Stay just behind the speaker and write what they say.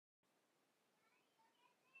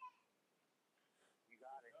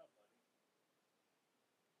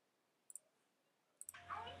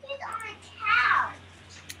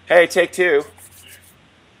Hey, take two.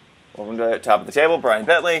 Welcome to the top of the table. Brian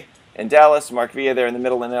Bentley in Dallas. Mark Villa there in the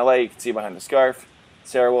middle in LA. You can see behind the scarf.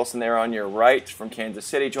 Sarah Wilson there on your right from Kansas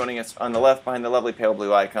City. Joining us on the left behind the lovely pale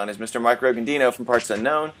blue icon is Mr. Mark Rogondino from Parts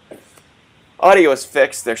Unknown. Audio is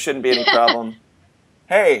fixed. There shouldn't be any problem.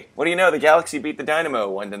 Hey, what do you know? The Galaxy beat the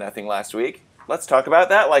Dynamo 1-0 last week. Let's talk about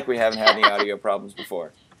that like we haven't had any audio problems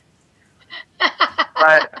before.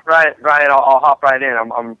 Right, I'll hop right in.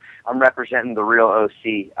 I'm representing the real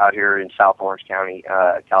OC out here in South Orange County,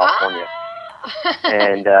 California,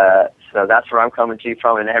 and so that's where I'm coming to you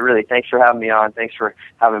from. And really, thanks for having me on. Thanks for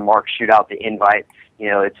having Mark shoot out the invite. You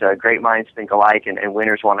know, it's great minds think alike, and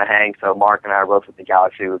winners want to hang. So Mark and I are both with the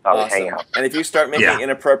Galaxy. We thought we'd hang out. And if you start making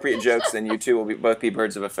inappropriate jokes, then you two will both be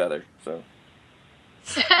birds of a feather. So.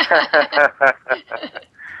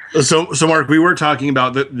 So Mark, we were talking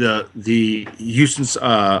about the Houston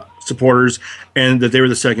supporters and that they were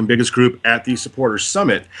the second biggest group at the supporters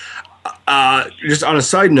summit. Just on a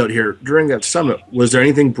side note here, during that summit, was there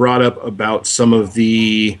anything brought up about some of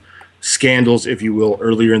the scandals, if you will,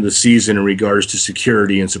 earlier in the season in regards to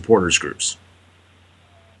security and supporters groups?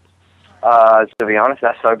 To be honest,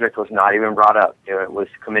 that subject was not even brought up. It was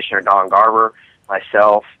Commissioner Don Garber,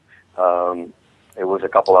 myself. It was a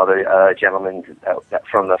couple other gentlemen that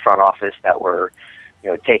from the front office that were,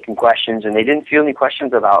 taking questions, and they didn't feel any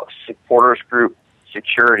questions about supporters group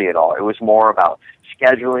security at all. It was more about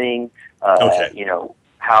scheduling. How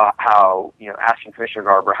asking Commissioner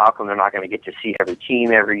Garber how come they're not going to get to see every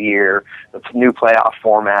team every year, the new playoff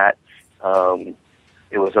format.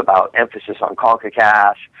 It was about emphasis on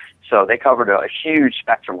CONCACAF. So they covered a huge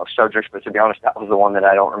spectrum of subjects, but to be honest, that was the one that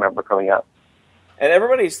I don't remember coming up. And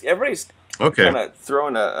everybody's kind of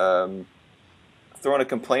throwing a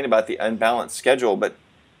complaint about the unbalanced schedule, but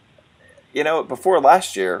before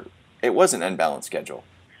last year it was an unbalanced schedule.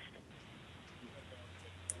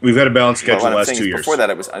 We've had a balanced schedule the last 2 years. Before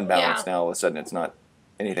that it was unbalanced. Yeah. Now all of a sudden it's not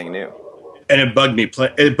anything new. And it bugged me.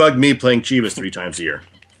 It bugged me playing Chivas 3 times a year.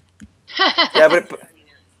 Yeah, but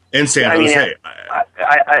in San Jose.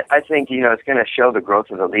 I think it's going to show the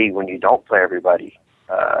growth of the league when you don't play everybody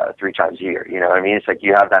 3 times a year. It's like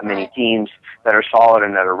you have that many teams that are solid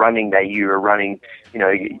and that are running that you are running.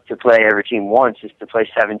 To play every team once is to play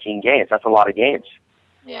 17 games. That's a lot of games.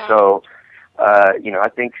 Yeah. So, I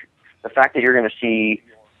think the fact that you're going to see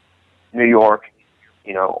New York,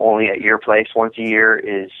 only at your place once a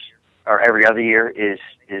year or every other year is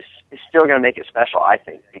still going to make it special, I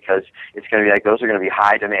think, because it's going to be like those are going to be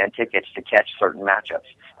high demand tickets to catch certain matchups.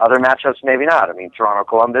 Other matchups, maybe not. I mean, Toronto,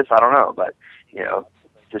 Columbus, I don't know, but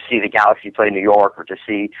to see the Galaxy play New York or to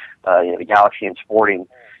see the Galaxy and Sporting,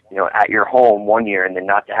 at your home one year and then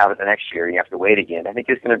not to have it the next year, you have to wait again. I think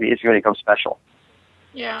it's going to become special.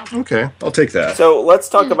 Yeah. Okay, I'll take that. So let's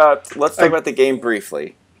talk about the game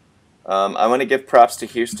briefly. I want to give props to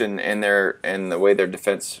Houston and the way their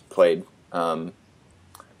defense played,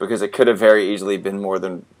 because it could have very easily been more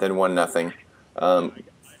than 1-0.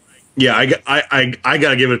 Yeah, I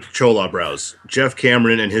gotta give it to Cholo Eyebrows. Jeff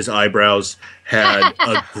Cameron and his eyebrows had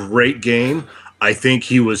a great game. I think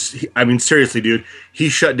seriously, dude, he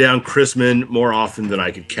shut down Chrisman more often than I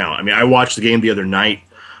could count. I mean, I watched the game the other night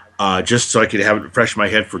just so I could have it fresh in my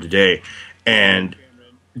head for today, and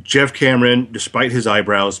Jeff Cameron, despite his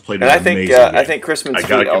eyebrows, played an amazing game. I think Chrisman's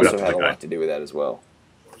feet also had a lot to do with that as well.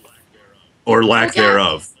 Or lack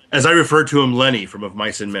thereof. As I refer to him, Lenny from Of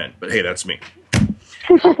Mice and Men. But hey, that's me.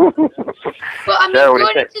 Well, I mean,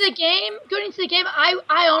 going into the game,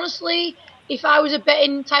 I honestly, if I was a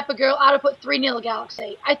betting type of girl, I'd have put 3-0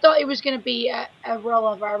 Galaxy. I thought it was going to be a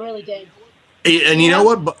rollover. I really did. And you know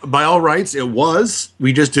what? By all rights, it was.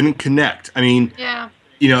 We just didn't connect. I mean, a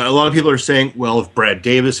lot of people are saying, well, if Brad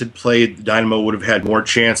Davis had played, the Dynamo would have had more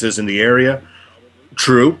chances in the area.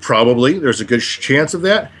 True, probably. There's a good chance of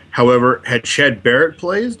that. However, had Chad Barrett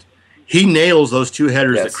played, he nails those 2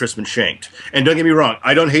 headers that Chrisman shanked. And don't get me wrong,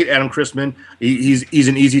 I don't hate Adam Chrisman. He's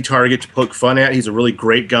an easy target to poke fun at. He's a really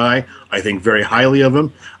great guy. I think very highly of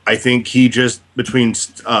him. I think he just, between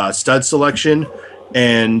stud selection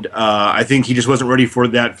and I think he just wasn't ready for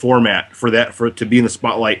that format, for it to be in the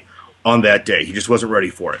spotlight on that day. He just wasn't ready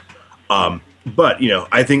for it. But,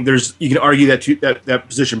 I think you can argue that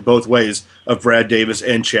position both ways of Brad Davis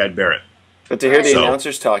and Chad Barrett. But to hear the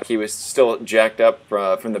announcers talk, he was still jacked up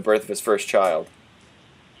from the birth of his first child.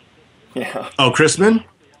 Yeah. Oh, Chrisman?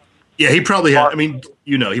 Yeah, he probably had. I mean,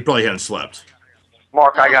 he probably hadn't slept.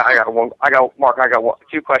 Mark, I got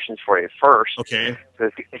 2 questions for you. First, okay,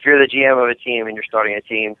 if you're the GM of a team and you're starting a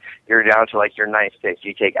team, you're down to like your 9th pick. Do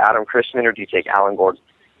you take Adam Chrisman or do you take Alan Gordon?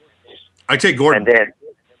 I take Gordon.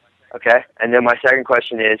 Okay, and then my second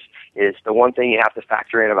question is the one thing you have to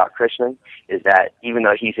factor in about Chrisman is that even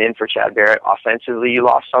though he's in for Chad Barrett, offensively you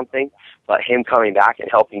lost something, but him coming back and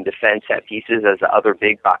helping defend set pieces as the other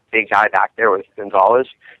big guy back there with Gonzalez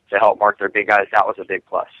to help mark their big guys, that was a big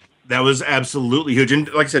plus. That was absolutely huge. And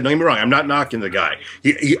like I said, don't get me wrong, I'm not knocking the guy.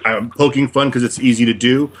 I'm poking fun because it's easy to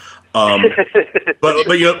do. But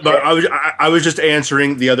I was just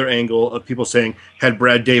answering the other angle of people saying, had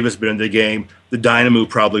Brad Davis been in the game, the Dynamo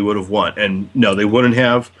probably would have won. And no, they wouldn't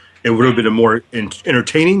have. It would have been a more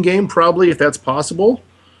entertaining game, probably, if that's possible.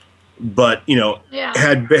 But,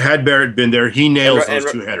 had Barrett been there, he nails those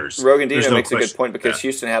two headers. Rogondino makes a good point because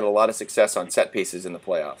Houston had a lot of success on set pieces in the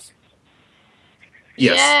playoffs.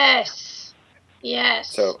 Yes.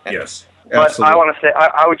 So, yes. But Absolutely. I want to say,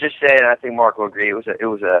 I would just say, and I think Mark will agree, it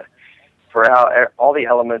was a for all the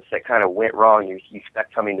elements that kind of went wrong. You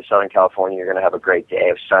expect coming to Southern California, you're going to have a great day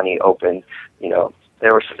of sunny, open.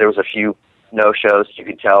 There was a few no-shows you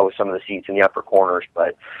could tell with some of the seats in the upper corners,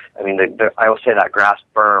 but I mean, I will say that grass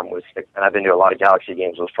berm was, and I've been to a lot of Galaxy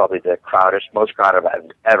games, was probably the most crowded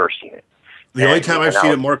I've ever seen it. The only time I've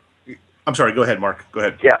seen it more. I'm sorry. Go ahead, Mark. Go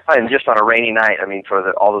ahead. Yeah, and just on a rainy night, I mean,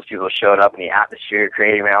 for all those people that showed up and the atmosphere you're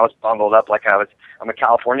creating, man, I was bundled up like I'm a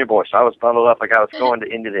California boy, so I was bundled up like I was going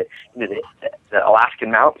into the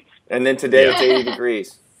Alaskan mountains. And then today it's 80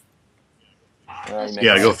 degrees.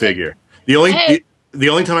 Yeah, go figure. The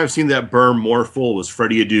only time I've seen that berm more full was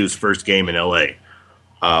Freddie Adu's first game in L.A.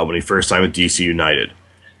 When he first signed with DC United,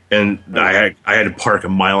 and I had to park a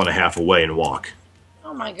mile and a half away and walk.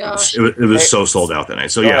 Oh my gosh! It was so sold out that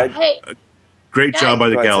night. So yeah, great job by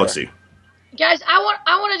the Galaxy. Guys, I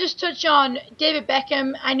want to just touch on David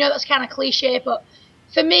Beckham. I know that's kind of cliche, but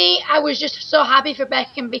for me, I was just so happy for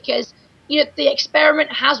Beckham because the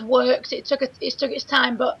experiment has worked. It took its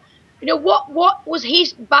time, but what was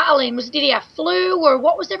he battling? Did he have flu or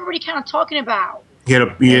what was everybody kind of talking about? He had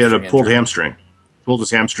a pulled hamstring. Pulled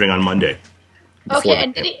his hamstring on Monday. Okay,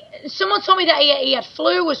 and someone told me that he had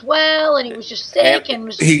flu as well, and he was just sick and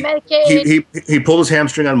was medicated. He pulled his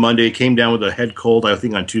hamstring on Monday. Came down with a head cold, I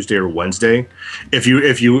think, on Tuesday or Wednesday. If you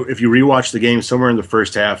rewatch the game, somewhere in the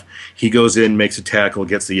first half, he goes in, makes a tackle,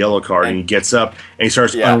 gets the yellow card, and he gets up and he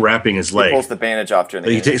starts unwrapping his leg. He pulls the bandage off during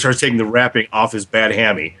the game. He starts taking the wrapping off his bad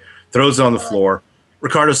hammy, throws it on the floor.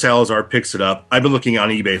 Ricardo Salazar picks it up. I've been looking on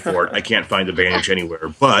eBay for it. I can't find the bandage anywhere,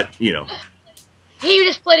 but He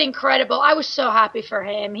just played incredible. I was so happy for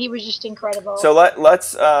him. He was just incredible. So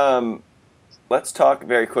let's talk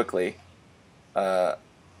very quickly.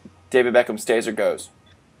 David Beckham stays or goes?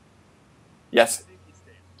 Yes.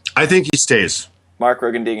 I think he stays. Mark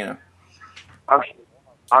Rogondino.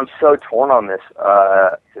 I'm so torn on this.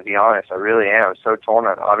 To be honest, I really am. I'm so torn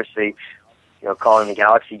on it. Obviously, calling the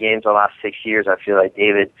Galaxy games the last 6 years, I feel like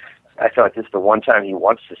this is the one time he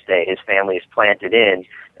wants to stay. His family is planted in,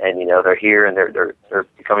 and they're here and they're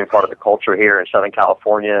becoming part of the culture here in Southern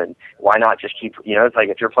California. And why not just keep? It's like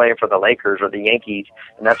if you're playing for the Lakers or the Yankees,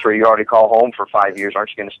 and that's where you already call home for 5 years.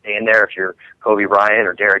 Aren't you going to stay in there if you're Kobe Bryant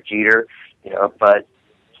or Derek Jeter? But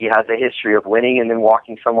he has a history of winning and then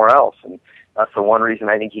walking somewhere else, and that's the one reason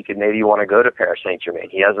I think he could maybe want to go to Paris Saint-Germain.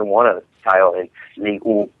 He hasn't won a title in Ligue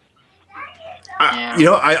 1.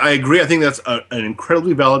 I agree. I think that's an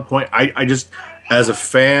incredibly valid point. I just, as a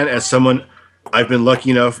fan, as someone, I've been lucky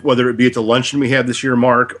enough, whether it be at the luncheon we had this year,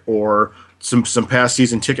 Mark, or some past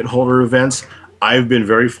season ticket holder events, I've been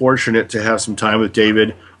very fortunate to have some time with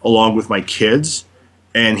David along with my kids,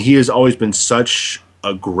 and he has always been such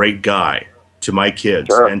a great guy to my kids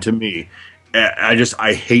and to me.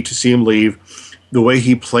 I hate to see him leave. The way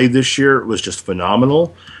he played this year was just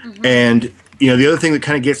phenomenal, and the other thing that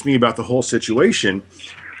kind of gets me about the whole situation,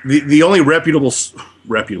 the only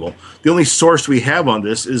the only source we have on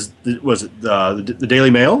this is the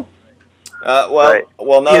Daily Mail. The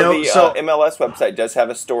MLS website does have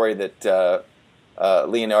a story that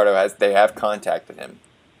Leonardo they have contacted him.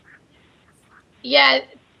 Yeah,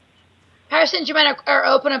 Paris Saint-Germain are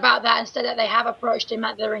open about that and said that they have approached him,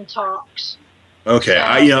 that they're in talks. Okay,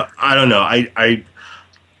 so. I don't know. I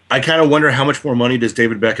kind of wonder how much more money does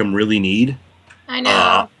David Beckham really need. I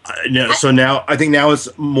know. So now I think now it's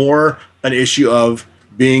more an issue of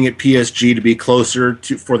being at PSG to be closer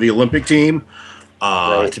for the Olympic team,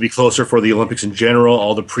 to be closer for the Olympics in general,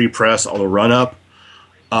 all the pre-press, all the run-up.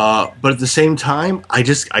 But at the same time, I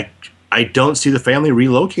don't see the family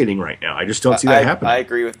relocating right now. I just don't see that happening. I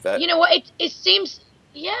agree with that. You know what? It seems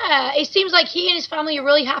like he and his family are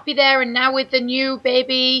really happy there, and now with the new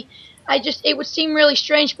baby, it would seem really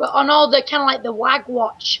strange. But on all the kind of like the Wag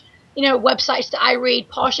Watch, websites that I read,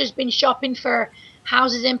 Porsche has been shopping for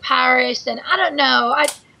houses in Paris, and I don't know.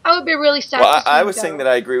 I would be really sad. Well, I was saying that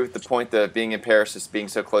I agree with the point that being in Paris is being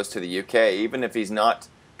so close to the UK. Even if he's not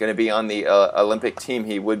going to be on the Olympic team,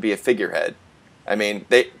 he would be a figurehead. I mean,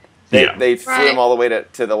 they flew him all the way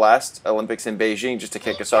to the last Olympics in Beijing just to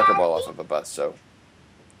kick a soccer ball off of a bus. So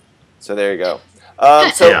there you go.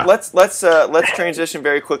 Let's transition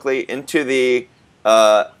very quickly into the.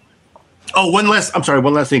 One last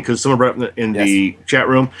thing, because someone brought up in the chat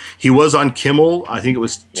room. He was on Kimmel. I think it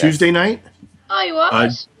was Tuesday night. Oh, he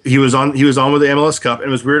was. He was on with the MLS Cup, and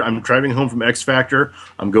it was weird. I'm driving home from X Factor.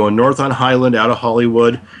 I'm going north on Highland out of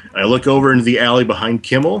Hollywood, and I look over into the alley behind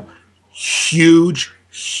Kimmel. Huge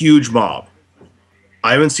mob.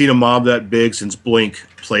 I haven't seen a mob that big since Blink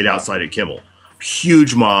played outside at Kimmel.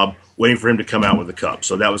 Huge mob waiting for him to come out with the cup.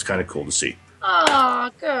 So that was kind of cool to see. Oh,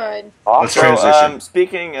 good. Let's transition.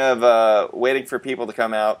 Speaking of waiting for people to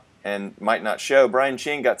come out and might not show, Brian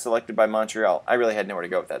Ching got selected by Montreal. I really had nowhere to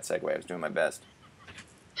go with that segue. I was doing my best.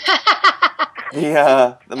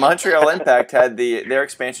 The Montreal Impact had their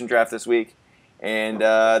expansion draft this week, and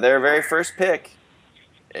their very first pick,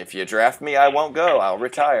 if you draft me, I won't go. I'll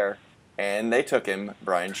retire. And they took him,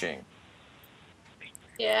 Brian Ching.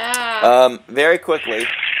 Yeah. Very quickly.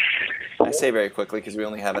 I say very quickly because we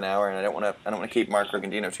only have an hour, and I don't want to keep Mark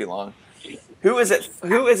Rogondino too long. Who is at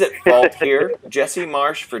fault here? Jesse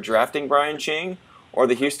Marsch for drafting Brian Ching, or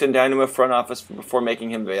the Houston Dynamo front office before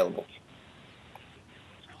making him available?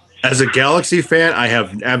 As a Galaxy fan, I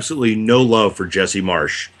have absolutely no love for Jesse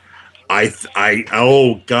Marsch.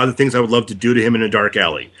 Oh God, the things I would love to do to him in a dark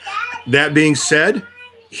alley. That being said,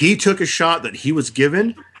 he took a shot that he was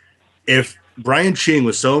given. If Brian Ching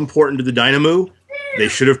was so important to the Dynamo, they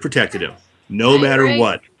should have protected him, no matter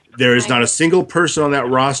what. There is not a single person on that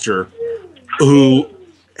roster who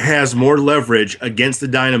has more leverage against the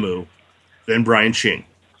Dynamo than Brian Ching.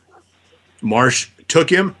 Marsch took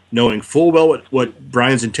him, knowing full well what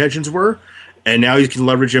Brian's intentions were, and now he can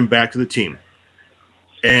leverage him back to the team.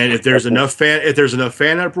 And if there's enough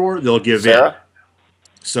fan uproar, they'll give in.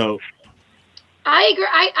 So, I agree.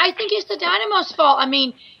 I think it's the Dynamo's fault. I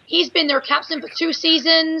mean, he's been their captain for 2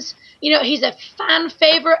 seasons. You know, he's a fan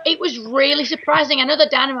favorite. It was really surprising. I know the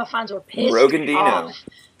Dynamo fans were pissed off.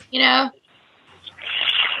 You know,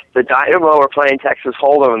 the Dynamo were playing Texas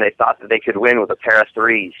Hold'em, and they thought that they could win with a pair of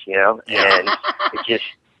threes. You know, and they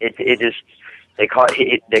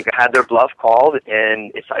had their bluff called,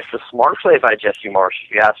 and it's a smart play by Jesse Marsch,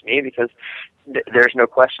 if you ask me, because there's no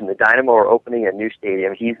question the Dynamo are opening a new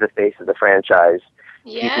stadium. He's the face of the franchise.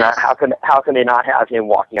 Yes. He's not. How can they not have him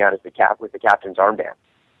walking out as with the captain's armband?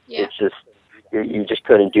 Yeah. It's just you just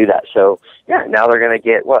couldn't do that. So yeah, now they're going to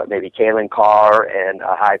get maybe Kalen Carr and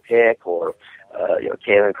a high pick, or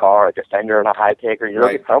Kalen Carr, a defender and a high pick, or you'll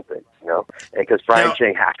get something, because Brian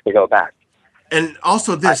Ching has to go back. And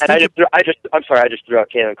also this, I'm sorry, I just threw out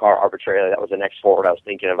Kalen Carr arbitrarily. That was the next forward I was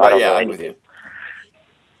thinking of. I'm with you.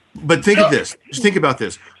 But think of this. Just think about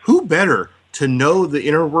this. Who better to know the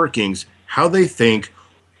inner workings, how they think,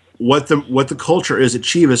 what the culture is at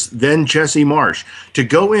Chivas than Jesse Marsch? To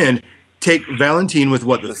go in, take Valentin with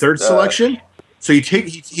the third selection. So he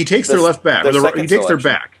takes their left back. He takes their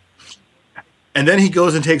back. And then he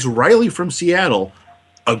goes and takes Riley from Seattle,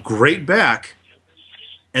 a great back,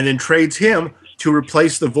 and then trades him to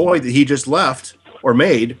replace the void that he just left or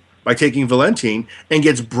made by taking Valentin, and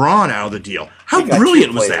gets Braun out of the deal. How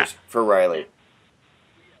brilliant was that for Riley?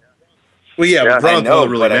 Well, yeah, Braun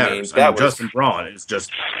really matters. That was Justin Braun is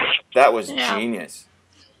just that was genius.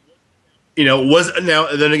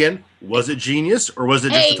 Was it genius, or was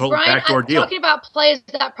it just a total backdoor deal? Talking about players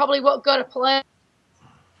that probably won't go to play.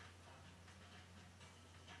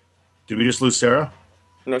 Did we just lose Sarah?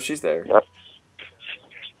 No, she's there. Yep.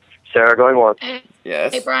 Sarah, going once.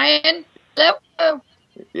 Yes. Hey, Brian. Hello.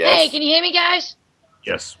 Yes. Hey, can you hear me, guys?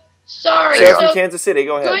 Yes. Sorry. Sarah from Kansas City,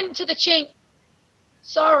 go ahead. Going to the Ching.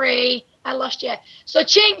 Sorry, I lost you. So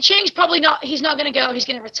Ching's probably not. He's not going to go. He's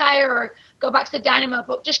going to retire or go back to the Dynamo.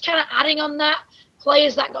 But just kind of adding on that,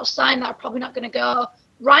 players that got signed that are probably not going to go.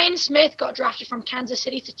 Ryan Smith got drafted from Kansas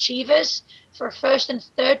City to Chivas for a 1st and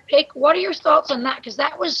 3rd pick. What are your thoughts on that? Because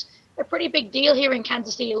that was a pretty big deal here in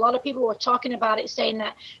Kansas City. A lot of people were talking about it, saying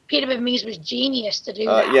that Peter Vermees was genius to do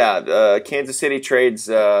that. Kansas City trades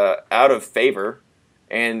out of favor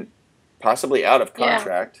and possibly out of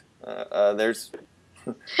contract. There's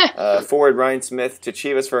forward Ryan Smith to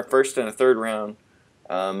Chivas for a 1st and a 3rd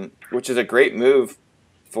round, which is a great move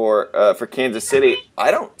for Kansas City.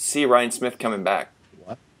 I don't see Ryan Smith coming back.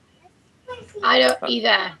 What? I don't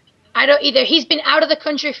either. He's been out of the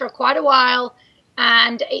country for quite a while.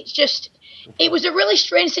 And it was a really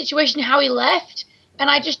strange situation how he left. and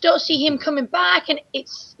I just don't see him coming back. And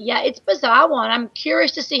it's a bizarre one. I'm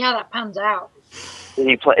curious to see how that pans out.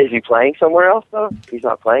 Is he playing somewhere else though? He's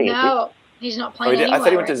not playing. No, he's not playing. I thought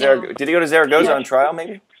he went to Zaragoza. Did he go to Zaragoza on trial?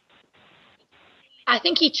 Maybe. I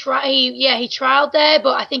think he trialed there,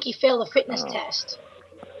 but I think he failed the fitness test.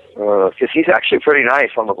 Because he's actually pretty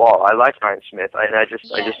nice on the ball. I like Ryan Smith, and I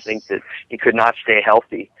just think that he could not stay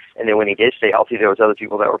healthy. And then when he did stay healthy, there was other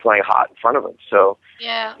people that were playing hot in front of him. So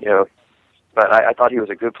but I thought he was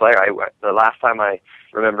a good player. The last time I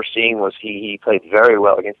remember seeing was he played very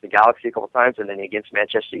well against the Galaxy a couple times, and then against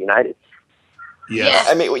Manchester United. Yeah,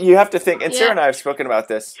 I mean, you have to think, and Sarah and I have spoken about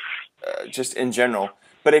this just in general.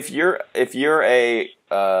 But if you're a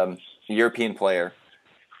European player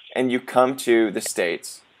and you come to the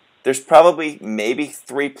States, there's probably maybe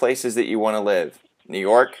 3 places that you want to live: New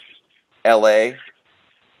York, L.A.,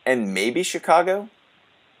 and maybe Chicago.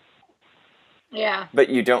 Yeah. But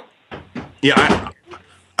you don't. Yeah,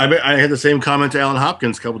 I had the same comment to Alan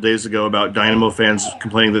Hopkins a couple days ago about Dynamo fans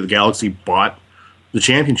complaining that the Galaxy bought the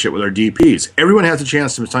championship with our DPs. Everyone has a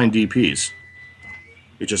chance to sign DPs.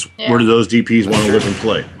 It's just where do those DPs want to live and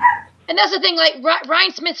play? And that's the thing. Like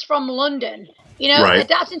Ryan Smith's from London.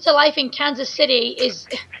 Adapting to life in Kansas City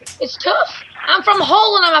it's tough. I'm from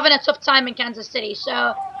Hull and I'm having a tough time in Kansas City,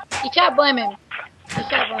 so you can't blame him.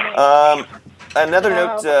 Another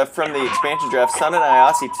note from the expansion draft: Son and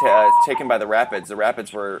Ayase taken by the Rapids. The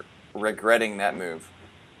Rapids were regretting that move.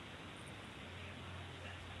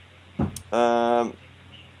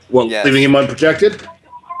 Leaving him unprotected?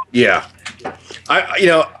 Yeah.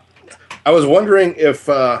 I was wondering if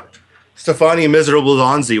Stefani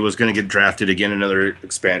Miserable-Zonzi was going to get drafted again in another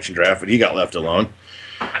expansion draft, but he got left alone.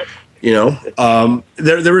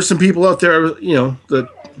 There were some people out there, that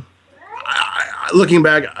looking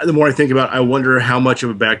back, the more I think about it, I wonder how much of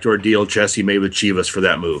a backdoor deal Jesse made with Chivas for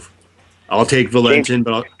that move. I'll take Valentin,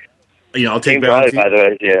 but I'll take James Riley, by the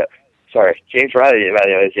way. Yeah, sorry, James Riley, by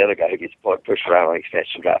the way, is the other guy who gets pushed around on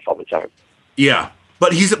expansion draft all the time. Yeah,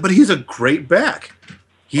 but he's a great back.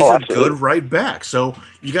 He's a good right back. So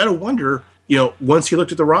you got to wonder, once he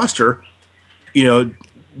looked at the roster,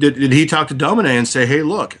 did he talk to Domine and say, "Hey,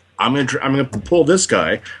 look, I'm going to pull this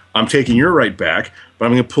guy. I'm taking your right back, but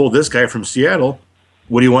I'm going to pull this guy from Seattle.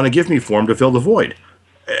 What do you want to give me for him to fill the void?"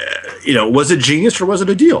 Was it genius or was it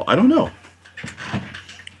a deal? I don't know.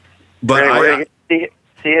 But I see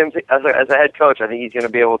him as a head coach. I think he's going to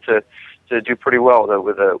be able to do pretty well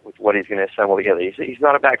with what he's going to assemble together. He's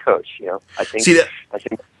not a bad coach. I think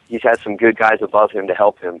he's had some good guys above him to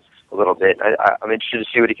help him a little bit. I'm interested to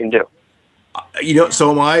see what he can do.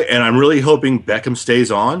 So am I, and I'm really hoping Beckham stays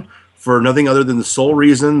on for nothing other than the sole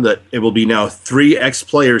reason that it will be now 3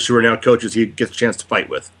 ex-players who are now coaches he gets a chance to fight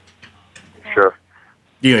with. Sure.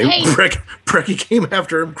 Brecky came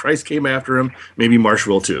after him. Christ came after him. Maybe Marsh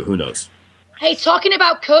will too. Who knows? Hey, talking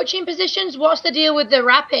about coaching positions, what's the deal with the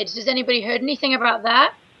Rapids? Has anybody heard anything about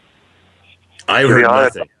that? I heard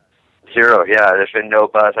nothing. Zero, yeah. There's been no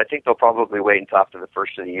buzz. I think they'll probably wait until after the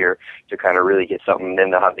first of the year to kind of really get something.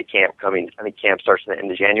 Then they'll have the camp coming. I think camp starts at the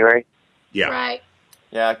end of January. Yeah. Right.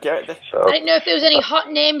 Yeah. So, I didn't know if there was any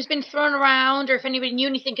hot names been thrown around or if anybody knew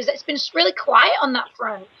anything, because it's been really quiet on that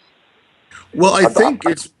front. Well, I think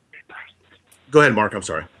it's... Go ahead, Mark. I'm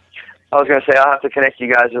sorry. I was going to say, I'll have to connect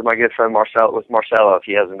you guys with my good friend Marcelo if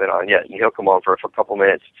he hasn't been on yet. And he'll come on for a couple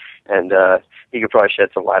minutes, and he could probably shed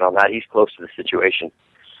some light on that. He's close to the situation.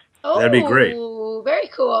 Oh, that'd be great. Very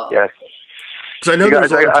cool. Yeah. Because I know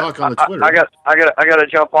there's a lot of talk on the Twitter. I got to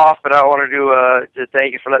jump off, but I want to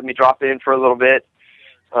thank you for letting me drop in for a little bit.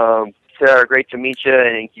 Sarah, great to meet you,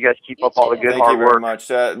 and you guys keep up all the good hard work. Thank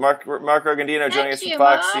you very much. Mark Rogondino joining us from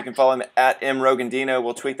Fox. Mark. You can follow him at _Rogondino.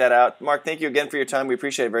 We'll tweet that out. Mark, thank you again for your time. We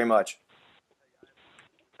appreciate it very much.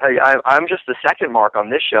 Hey, I'm just the second Mark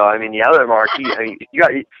on this show. I mean, the other Mark, you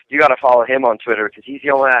got to follow him on Twitter because he's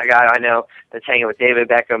the only guy I know that's hanging with David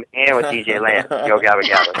Beckham and with DJ Lance. Yo, Gabba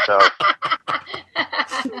Gabba. So,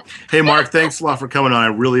 hey, Mark, thanks a lot for coming on. I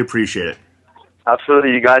really appreciate it.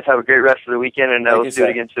 Absolutely. You guys have a great rest of the weekend, and let's do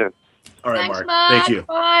it again soon. All right, Thanks, Mark. Thank you.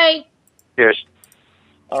 Bye. Cheers.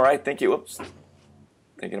 All right. Thank you. Whoops.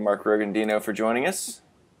 Thank you to Mark Rogondino for joining us.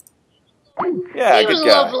 Yeah, he good was guy.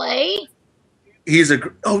 lovely. He's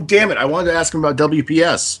oh, damn it. I wanted to ask him about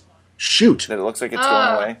WPS. Shoot. It looks like it's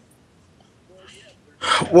going away.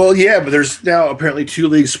 Well, yeah, but there's now apparently 2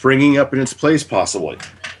 leagues springing up in its place, possibly.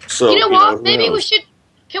 So you know what? Maybe we should.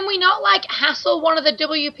 Can we not hassle one of the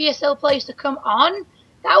WPSL players to come on?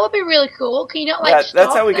 That would be really cool. Can you not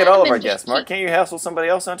that's how we get all of our guests. Mark, can't you hassle somebody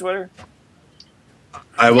else on Twitter?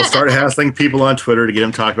 I will start hassling people on Twitter to get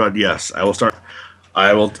them to talk about. Yes, I will start.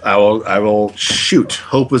 I will shoot.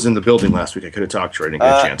 Hope was in the building last week. I could have talked to her. I didn't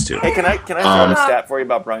get a chance to. Hey, can I throw in a stat for you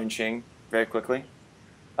about Brian Ching very quickly?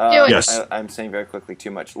 Yes. I'm saying very quickly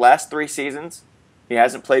too much. Last 3 seasons, he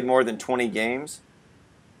hasn't played more than 20 games.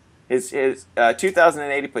 His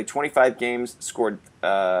 2008, he played 25 games, scored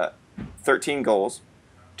 13 goals.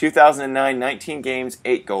 2009, 19 games,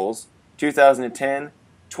 8 goals. 2010,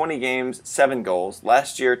 20 games, 7 goals.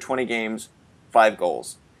 Last year, 20 games, 5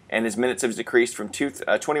 goals. And his minutes have decreased from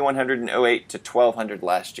 2,100 in 08 to 1,200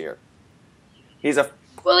 last year. He's a...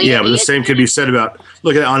 But the same could be said about,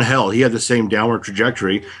 look at Angel. He had the same downward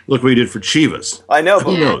trajectory. Look what he did for Chivas. I know.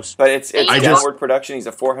 Who knows? But it's downward production. He's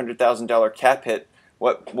a $400,000 cap hit.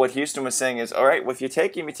 What Houston was saying is, all right, well, if you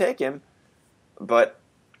take him, you take him. But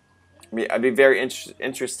I'd be very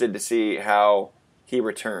interested to see how he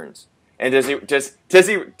returns. And does he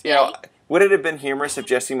would it have been humorous if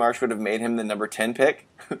Jesse Marsh would have made him the number 10 pick?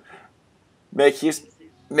 Make Houston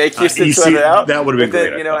sweat it out? That would have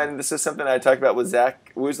been great. And this is something I talked about with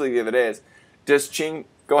Zach Woosley the other day is, does Ching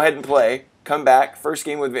go ahead and play, come back, first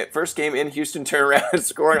game in Houston, turn around and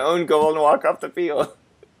score an own goal and walk off the field?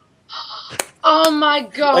 Oh my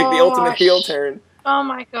gosh. Like the ultimate heel turn. Oh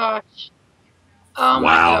my gosh. Oh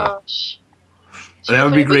my gosh. That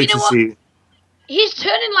would be great to see. He's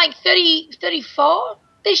turning like 34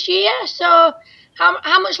 this year, so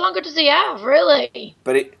how much longer does he have, really?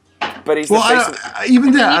 But he's I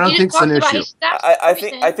don't think it's an issue.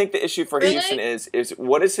 I think the issue for Houston is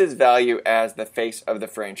what is his value as the face of the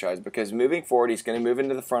franchise? Because moving forward, he's going to move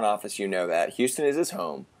into the front office. You know that Houston is his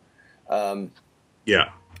home.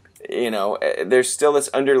 There's still this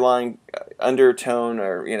underlying undertone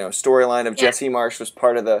or storyline of Jesse Marsh was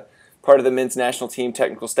part of the men's national team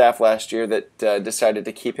technical staff last year that decided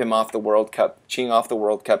to keep him off the World Cup, Ching off the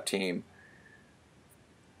World Cup team.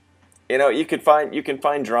 You can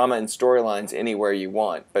find drama and storylines anywhere you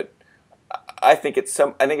want, but I think at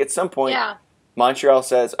some point Montreal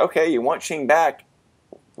says, okay, you want Ching back,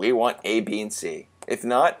 we want A, B, and C. If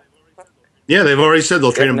not. Yeah, they've already said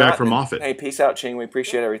they'll trade him back for Moffitt. Hey, peace out, Ching. We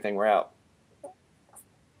appreciate everything. We're out.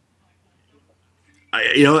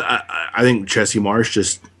 I think Jesse Marsh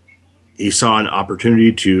he saw an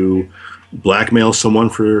opportunity to blackmail someone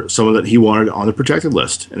for someone that he wanted on the protected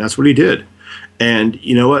list, and that's what he did. And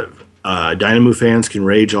you know what? Dynamo fans can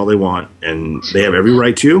rage all they want, and they have every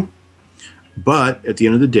right to. But at the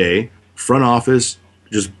end of the day, front office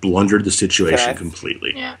just blundered the situation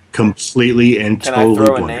completely. Yeah. Completely and totally blundered it.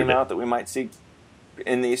 Can I throw a name out that we might see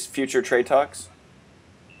in these future trade talks?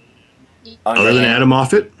 Other than Adam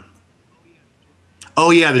Moffitt?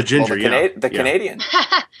 Oh, yeah, the ginger, the Canadian.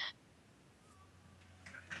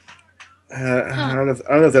 I don't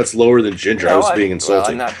know if that's lower than ginger. I was being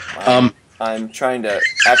insulting. I'm trying to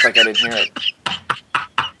act like I didn't hear it.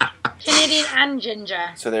 Canadian and ginger.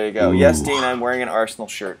 So there you go. Ooh. Yes, Dean, I'm wearing an Arsenal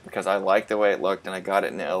shirt because I liked the way it looked and I got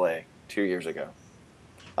it in LA 2 years ago.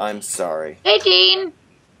 I'm sorry. Hey, Dean.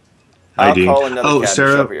 I'll call another cab to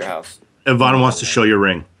show up at your house. Yvonne wants to show your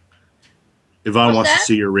ring. Yvonne wants to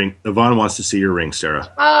see your ring. Yvonne wants to see your ring,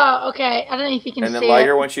 Sarah. Oh, okay. I don't know if you can see it. And then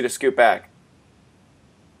Liger wants you to scoot back.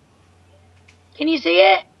 Can you see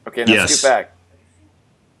it? Okay, now scoot back.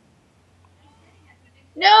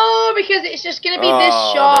 No, because it's just going to be this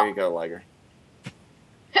shot. There you go, Liger.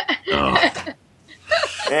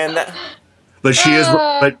 But she is.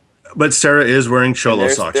 But Sarah is wearing cholo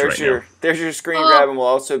socks right now. There's your screen grab, and will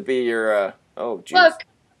also be your. Oh, jeez.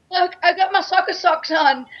 Look! I got my soccer socks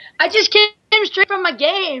on. I just came straight from my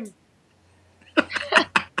game.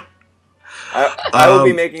 I will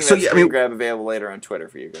be making that screen grab available later on Twitter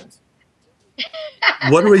for you guys.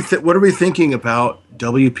 What are we thinking about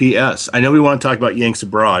WPS? I know we want to talk about Yanks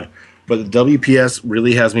abroad, but the WPS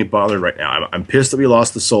really has me bothered right now. I'm pissed that we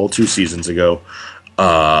lost the Soul 2 seasons ago.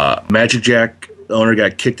 Magic Jack, the owner,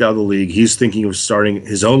 got kicked out of the league. He's thinking of starting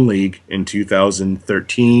his own league in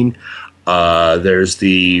 2013. There's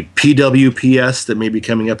the PWPS that may be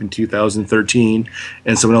coming up in 2013,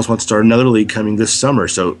 and someone else wants to start another league coming this summer.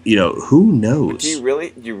 So who knows? Do you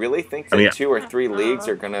really think that 2 or 3 leagues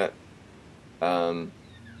are gonna? Going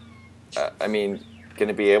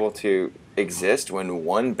to be able to exist when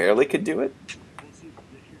one barely could do it?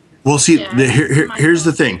 Well, see, here's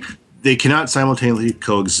the thing. They cannot simultaneously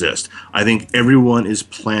coexist. I think everyone is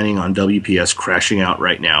planning on WPS crashing out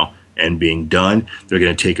right now and being done. They're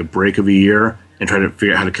going to take a break of a year and try to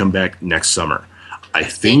figure out how to come back next summer. I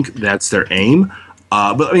think that's their aim.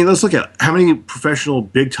 But, let's look at how many professional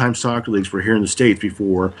big-time soccer leagues were here in the States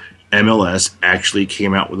before MLS actually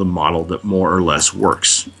came out with a model that more or less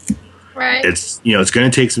works. Right. It's going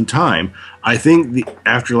to take some time. I think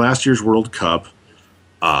after last year's World Cup,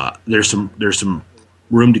 there's some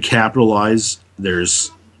room to capitalize.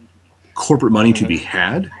 There's corporate money to be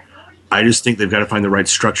had. I just think they've got to find the right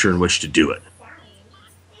structure in which to do it.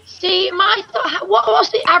 See, my thought,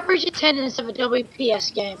 what's the average attendance of a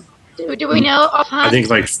WPS game? Do we know offhand? I think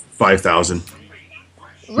like 5,000.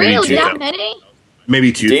 Really, that many?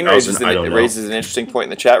 Maybe 2,000. I don't know. Raises an interesting point in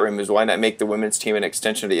the chat room: is why not make the women's team an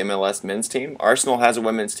extension of the MLS men's team? Arsenal has a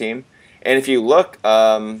women's team, and if you look,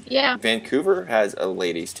 Vancouver has a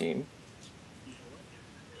ladies team.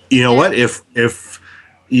 You know what?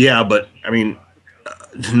 But I mean,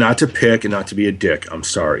 not to pick and not to be a dick. I'm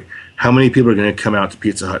sorry. How many people are going to come out to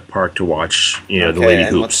Pizza Hut Park to watch, the lady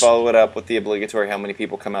hoops? Let's follow it up with the obligatory. How many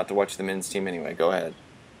people come out to watch the men's team anyway? Go ahead.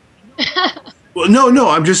 Well, no.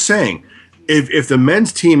 I'm just saying, if the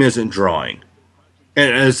men's team isn't drawing,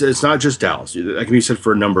 and it's not just Dallas, that can be said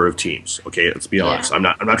for a number of teams. Okay, let's be honest. I'm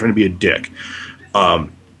not trying to be a dick.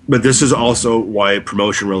 But this is also why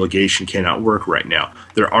promotion relegation cannot work right now.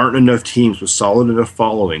 There aren't enough teams with solid enough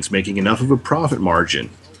followings making enough of a profit margin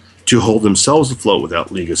to hold themselves afloat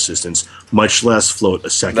without league assistance, much less float a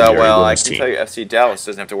secondary women's team. I can tell you FC Dallas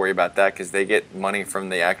doesn't have to worry about that because they get money from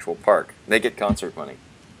the actual park. They get concert money.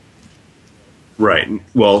 Right.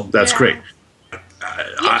 Well, that's great.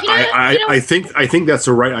 I think that's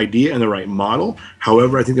the right idea and the right model.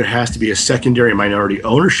 However, I think there has to be a secondary minority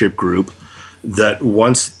ownership group that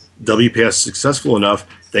once WPS is successful enough,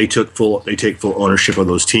 they take full ownership of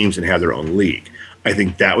those teams and have their own league. I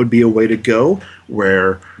think that would be a way to go,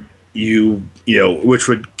 where which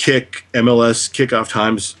would kick MLS kickoff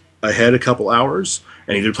times ahead a couple hours,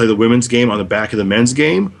 and either play the women's game on the back of the men's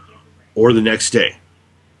game or the next day.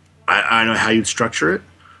 I don't know how you'd structure it,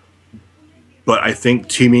 but I think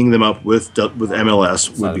teaming them up with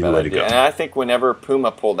MLS would be the way to go. And I think whenever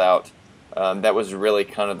Puma pulled out, that was really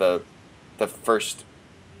kind of the first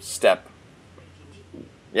step.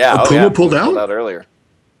 Yeah, Puma pulled out earlier.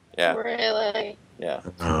 Yeah. Really? Yeah.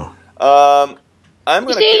 Oh. I'm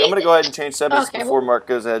gonna go ahead and change subjects before Mark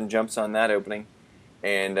goes ahead and jumps on that opening,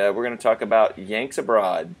 and we're gonna talk about Yanks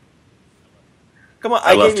Abroad. Come on,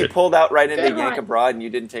 I gave you pulled out right into Yank Abroad, and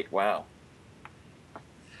you didn't take. Wow.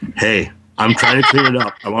 Hey, I'm trying to clean it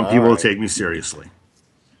up. I want people to take me seriously.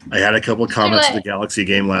 I had a couple of comments at the Galaxy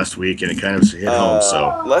game last week, and it kind of hit home. So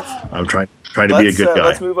I'm trying to be a good guy.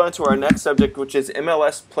 Let's move on to our next subject, which is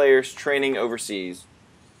MLS players training overseas.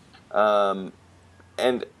 And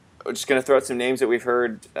we're just going to throw out some names that we've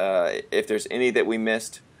heard. If there's any that we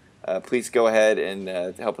missed, please go ahead and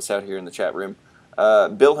help us out here in the chat room.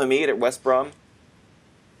 Bill Hamid at West Brom.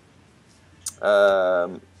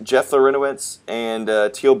 Jeff Larinowitz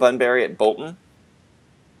and Teal Bunbury at Bolton.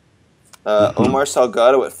 Omar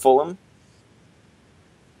Salgado at Fulham.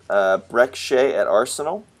 Breck Shea at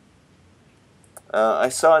Arsenal. I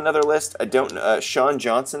saw another list. I don't know. Sean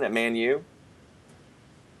Johnson at Man U.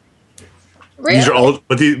 Really?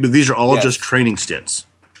 These are all just training stints.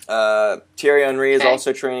 Thierry Henry is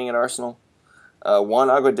also training at Arsenal. Juan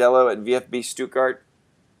Agudelo at VfB Stuttgart.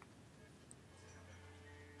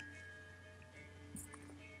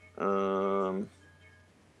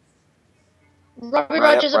 Robbie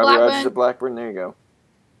Rogers at Blackburn. There you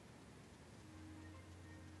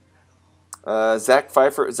go. Zach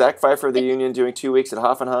Pfeiffer of the Union doing 2 weeks at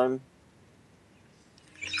Hoffenheim.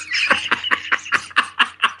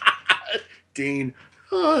 Dean.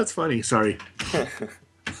 Oh, that's funny. Sorry.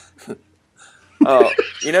 Oh,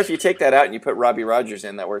 if you take that out and you put Robbie Rogers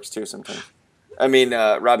in, that works too sometimes. I mean,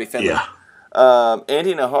 Robbie Finley. Yeah.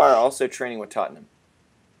 Andy Nahar also training with Tottenham.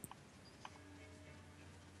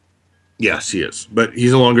 Yes, he is. But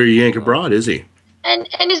he's no longer a Yank abroad, is he? And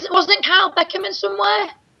wasn't Kyle Beckham in somewhere?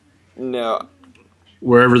 No.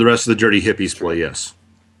 Wherever the rest of the dirty hippies play, yes.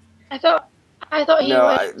 I thought he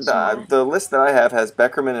was. The list that I have has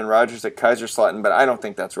Beckerman and Rogers at Kaiserslautern, but I don't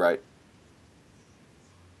think that's right.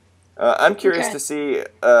 I'm curious to see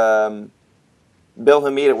Bill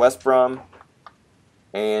Hamid at West Brom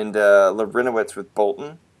and Larinowitz with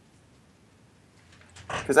Bolton.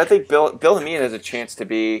 Because I think Bill Hamid has a chance to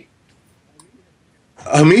be...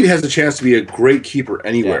 Hamid has a chance to be a great keeper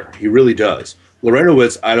anywhere. Yeah. He really does.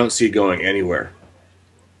 Larinowitz, I don't see going anywhere.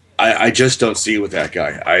 I just don't see it with that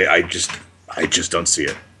guy. I just don't see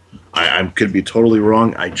it. I could be totally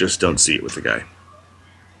wrong. I just don't see it with the guy.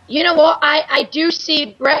 You know what? I do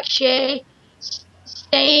see Breck Shea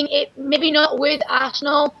staying, maybe not with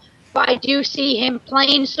Arsenal, but I do see him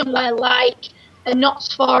playing somewhere like a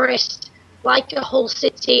Notts Forest, like a Hull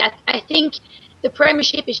City. I think the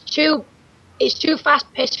Premiership is too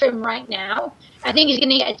fast-paced for him right now. I think he's going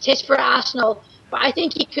to get a taste for Arsenal, but I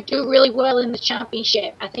think he could do really well in the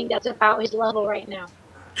Championship. I think that's about his level right now.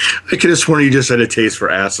 I could have sworn you just had a taste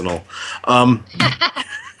for Arsenal.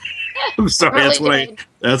 I'm sorry.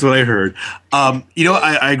 That's what I heard.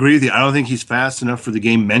 I agree with you. I don't think he's fast enough for the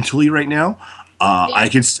game mentally right now. I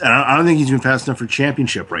don't think he's even fast enough for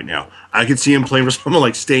championship right now. I could see him playing for someone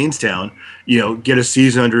like Stainstown, get a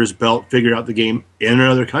season under his belt, figure out the game in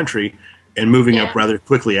another country, and moving up rather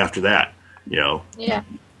quickly after that. Yeah.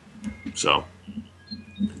 So,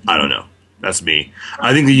 I don't know. That's me.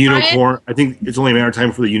 I think the unicorn. I think it's only a matter of time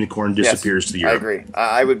before the unicorn disappears to the Europe. I agree.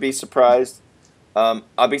 I would be surprised.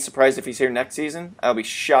 I'll be surprised if he's here next season. I'll be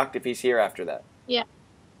shocked if he's here after that. Yeah.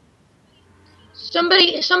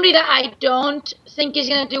 Somebody that I don't think is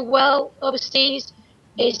going to do well overseas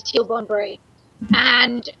is Teal Bunbury.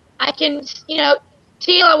 And I can,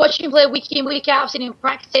 Teal, I watch him play week in, week out. I've seen him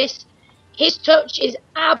practice. His touch is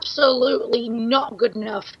absolutely not good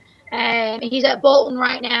enough. He's at Bolton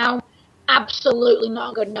right now. Absolutely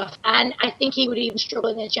not good enough. And I think he would even struggle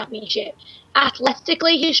in the championship.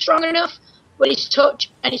 Athletically, he's strong enough, but his touch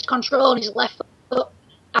and his control and his left foot,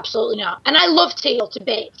 absolutely not. And I love Teal to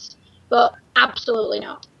bits, but absolutely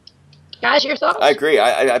not. Guys, your thoughts? I agree.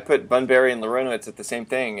 I put Bunbury and Laronowitz at the same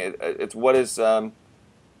thing. It's what does Owen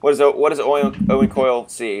Coyle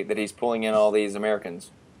see that he's pulling in all these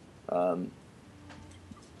Americans? And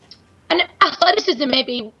athleticism may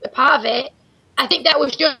be a part of it. I think that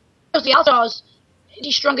was Josie Altidor's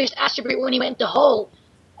his strongest attribute when he went to Hull.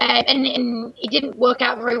 And it didn't work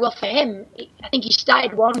out very well for him. I think he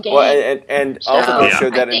started one game. Well, and Altidore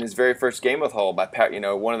showed that in his very first game with Hull by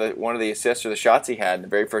one of the assists or the shots he had in the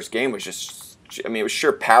very first game was just, it was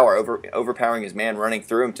sheer power overpowering his man running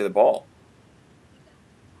through him to the ball.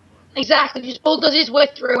 Exactly, just bulldoze his way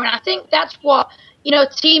through, and I think that's what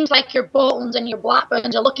teams like your Boltons and your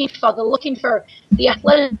Blackburns are looking for. They're looking for the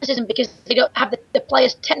athleticism because they don't have the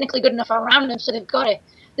players technically good enough around them, so they've got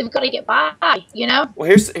to get by, Well,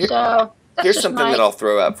 here's something that I'll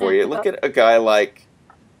throw out for you. Look at a guy like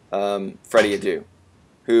Freddie Adu,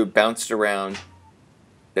 who bounced around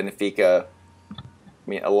Benfica,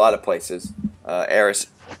 a lot of places. Eris.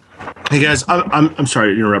 Hey guys, I'm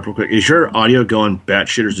sorry to interrupt real quick. Is your audio going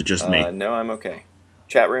batshit or is it just me? No, I'm okay.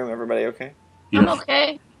 Chat room, everybody okay? I'm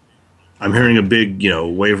okay. I'm hearing a big,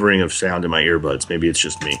 wavering of sound in my earbuds. Maybe it's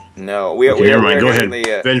just me. No, never mind. Go ahead.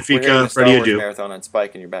 Benfica, Freddie Adu. Marathon on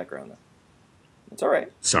Spike in your background, though. It's all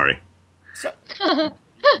right. Sorry.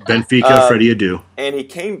 Benfica, Freddie Adu. And he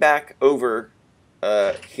came back over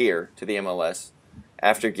here to the MLS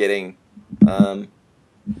after getting, I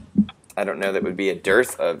don't know, that would be a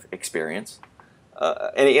dearth of experience.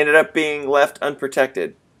 And he ended up being left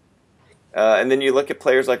unprotected. And then you look at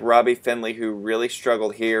players like Robbie Finley, who really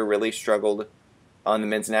struggled here, really struggled on the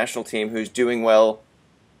men's national team, who's doing well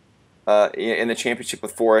in the championship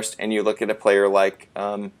with Forest. And you look at a player like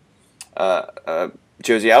Josie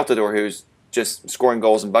Altidore, who's just scoring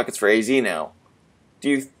goals and buckets for AZ now. Do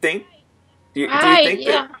you think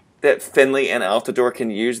that Finley and Altidore can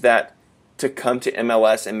use that to come to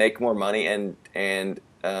MLS and make more money and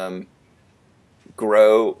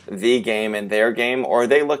grow the game and their game, or are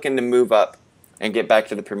they looking to move up and get back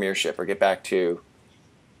to the Premiership or get back to,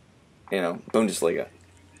 Bundesliga?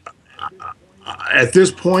 At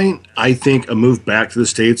this point, I think a move back to the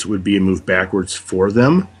States would be a move backwards for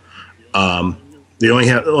them. The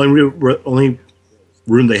only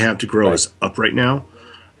room they have to grow is up right now.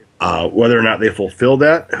 Whether or not they fulfill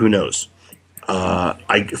that, who knows?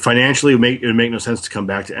 Financially, it would make no sense to come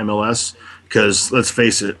back to MLS because, let's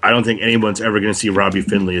face it, I don't think anyone's ever going to see Robbie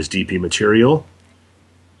Finley as DP material.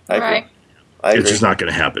 I agree. It's just not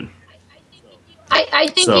going to happen. I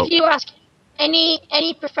think if you ask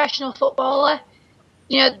any professional footballer,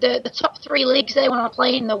 the top 3 leagues they want to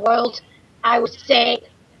play in the world, I would say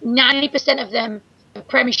 90% of them, the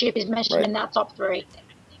Premiership is mentioned in that top 3.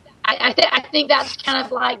 I think that's kind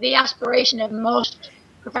of like the aspiration of most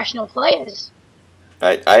professional players.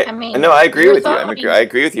 I agree with you. I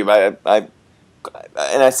agree with you.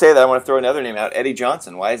 And I say that I want to throw another name out, Eddie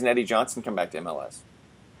Johnson. Why hasn't Eddie Johnson come back to MLS?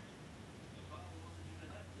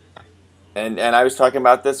 And I was talking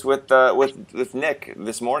about this with Nick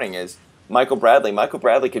this morning. Is Michael Bradley? Michael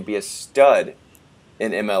Bradley could be a stud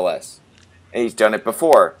in MLS, and he's done it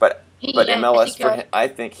before. But MLS for him, I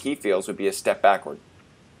think he feels would be a step backward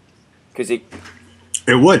because it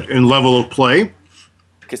would in level of play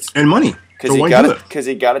and money. Because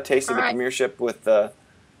he got a taste of the Premiership with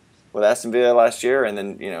Aston Villa last year, and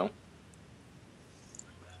then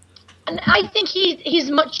And I think he's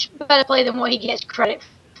much better player than what he gets credit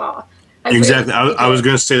for. Exactly. I was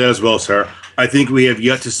going to say that as well, Sarah. I think we have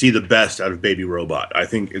yet to see the best out of Baby Robot. I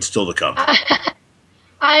think it's still to come.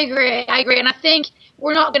 I agree, and I think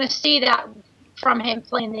we're not going to see that from him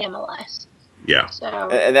playing the MLS. Yeah. So.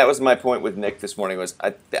 And that was my point with Nick this morning. Was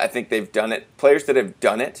I think they've done it. Players that have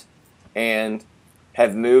done it and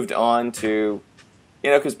have moved on to,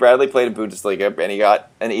 because Bradley played in Bundesliga and he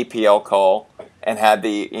got an EPL call and had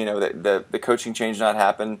the coaching change not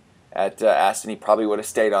happen at Aston, he probably would have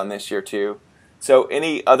stayed on this year too. So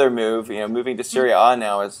any other move, moving to Serie A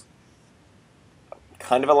now is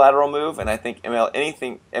kind of a lateral move, and I think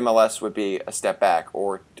anything MLS would be a step back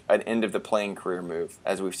or an end of the playing career move,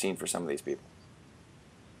 as we've seen for some of these people.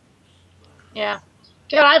 Yeah.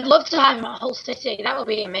 God, I'd love to have him at Hull City. That would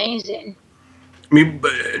be amazing. I mean,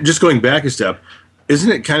 just going back a step,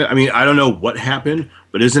 isn't it kind of, I don't know what happened,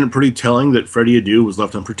 but isn't it pretty telling that Freddie Adu was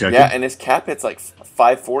left unprotected? Yeah, and his cap hit's like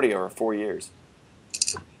 $540 over 4 years.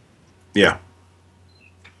 Yeah.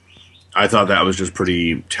 I thought that was just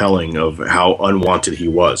pretty telling of how unwanted he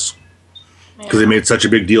was. Because they made such a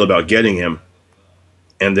big deal about getting him.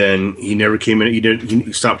 And then he never came in.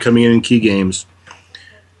 He stopped coming in key games.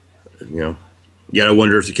 Yeah, I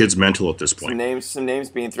wonder if the kid's mental at this point. Some names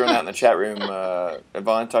being thrown out in the chat room.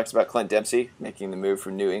 Yvonne talks about Clint Dempsey making the move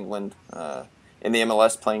from New England in the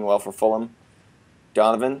MLS, playing well for Fulham.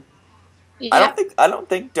 Donovan. Yeah. I don't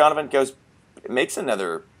think Donovan makes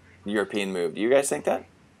another European move. Do you guys think that?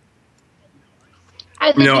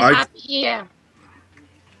 I think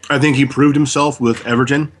I think he proved himself with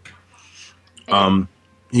Everton.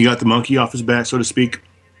 He got the monkey off his back, so to speak.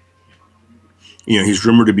 He's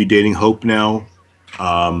rumored to be dating Hope now.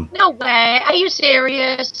 No way. Are you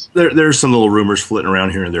serious? There's some little rumors flitting around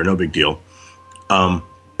here and there. No big deal.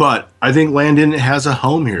 But I think Landon has a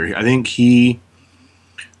home here. I think he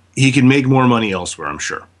can make more money elsewhere, I'm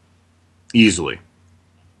sure. Easily.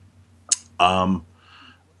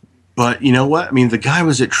 But you know what? The guy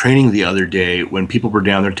was at training the other day when people were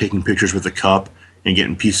down there taking pictures with the cup and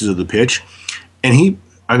getting pieces of the pitch. And he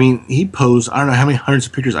posed, I don't know how many hundreds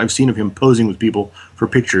of pictures I've seen of him posing with people for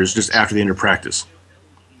pictures just after the end of practice.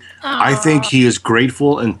 Aww. I think he is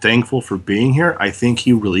grateful and thankful for being here. I think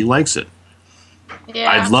he really likes it. Yeah.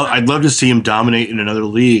 I'd love to see him dominate in another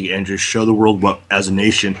league and just show the world what, as a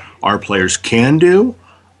nation, our players can do.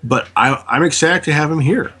 But I'm ecstatic to have him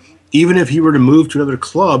here. Even if he were to move to another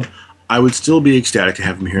club, I would still be ecstatic to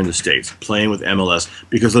have him here in the States, playing with MLS.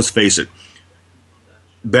 Because let's face it,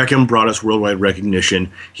 Beckham brought us worldwide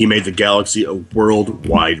recognition. He made the Galaxy a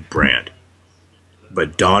worldwide brand.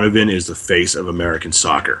 But Donovan is the face of American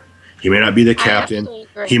soccer. He may not be the captain.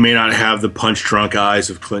 He may not have the punch-drunk eyes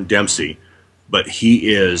of Clint Dempsey. But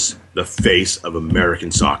he is the face of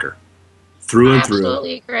American soccer. Through and through.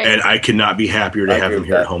 Agree. And I could not be happier to have him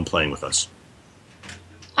here at home playing with us.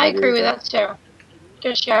 I agree with that, too.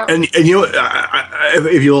 Good show. And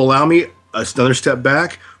if you'll allow me another step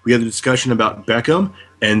back, we had the discussion about Beckham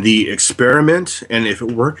and the experiment and if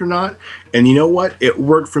it worked or not. And you know what? It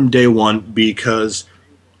worked from day one because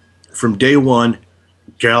from day one,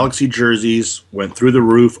 Galaxy jerseys went through the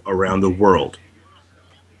roof around the world.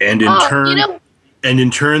 And in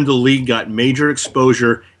turn, the league got major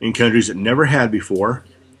exposure in countries it never had before.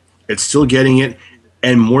 It's still getting it,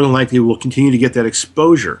 and more than likely will continue to get that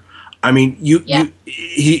exposure. And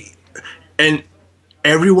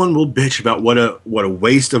everyone will bitch about what a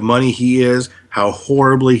waste of money he is, how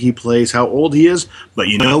horribly he plays, how old he is. But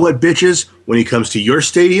you know what, bitches? When he comes to your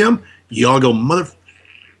stadium, y'all go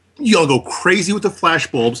crazy with the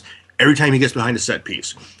flashbulbs every time he gets behind a set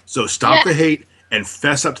piece. So stop the hate and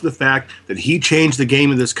fess up to the fact that he changed the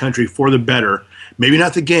game in this country for the better. Maybe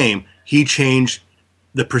not the game. He changed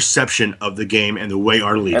the perception of the game and the way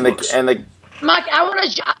our league looks. Mike, I want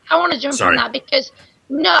to jump on that because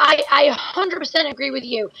I 100% agree with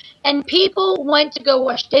you. And people went to go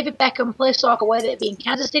watch David Beckham play soccer, whether it be in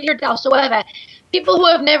Kansas City or Dallas or whatever. People who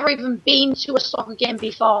have never even been to a soccer game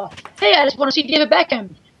before. Hey, I just want to see David Beckham.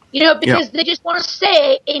 Because they just want to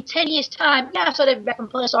say in 10 years' time, I saw David Beckham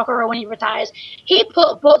play soccer or when he retires. He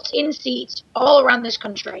put butts in seats all around this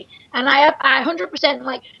country. And I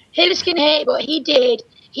 100% hate a skin hate, but he did.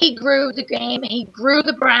 He grew the game. He grew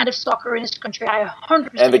the brand of soccer in this country. I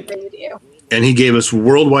 100% agree with you. And he gave us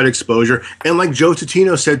worldwide exposure. And like Joe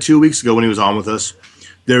Totino said 2 weeks ago when he was on with us,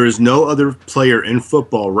 there is no other player in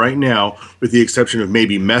football right now, with the exception of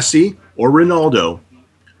maybe Messi or Ronaldo,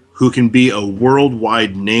 who can be a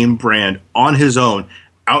worldwide name brand on his own,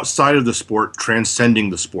 outside of the sport, transcending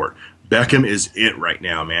the sport. Beckham is it right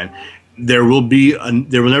now, man. There will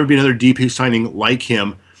never be another DP signing like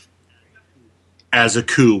him as a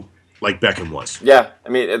coup like Beckham was. Yeah,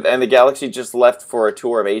 and the Galaxy just left for a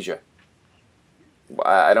tour of Asia.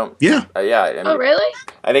 I don't. Yeah. Oh, really?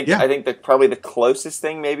 I think probably the closest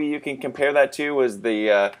thing maybe you can compare that to was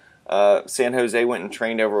the San Jose went and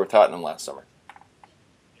trained over with Tottenham last summer.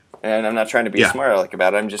 And I'm not trying to be smart aleck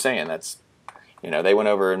about it. I'm just saying that's, they went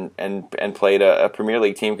over and played a Premier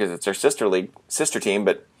League team because it's their sister team.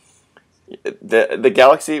 But the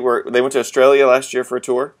Galaxy they went to Australia last year for a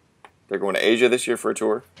tour. They're going to Asia this year for a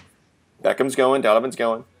tour. Beckham's going. Donovan's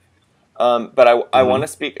going. But I want to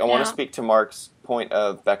speak. I want to speak to Mark's point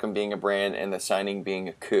of Beckham being a brand and the signing being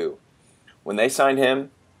a coup. When they signed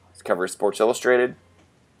him, it's cover of Sports Illustrated,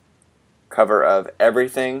 cover of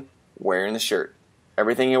everything, wearing the shirt.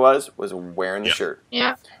 Everything he was wearing the shirt.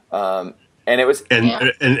 Yeah. And it was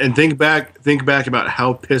and think back about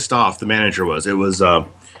how pissed off the manager was. It was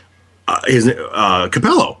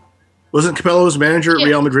Capello. Wasn't Capello his manager at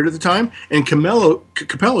Real Madrid at the time? And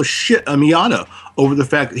Capello shit Miata over the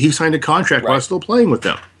fact that he signed a contract while still playing with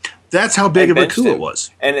them. That's how big of a coup it was.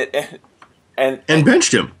 And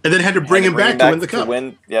benched him, and then had to bring him back to win the cup.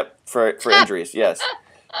 For injuries, yes.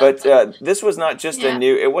 But this was not just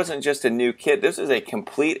it wasn't just a new kit. This is a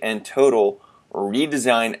complete and total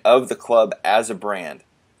redesign of the club as a brand.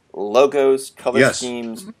 Logos, color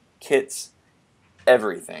schemes, kits,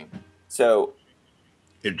 everything. So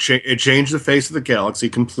it changed the face of the Galaxy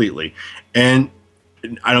completely. And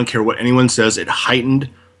I don't care what anyone says, it heightened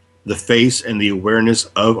the face and the awareness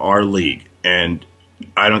of our league. And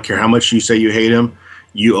I don't care how much you say you hate him,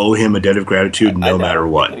 you owe him a debt of gratitude no matter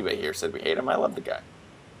what. Anybody here said we hate him. I love the guy.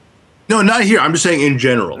 No, not here. I'm just saying in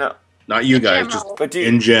general. No. Not you guys, just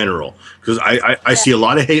in general. Because I see a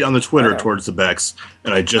lot of hate on the Twitter towards the Becks,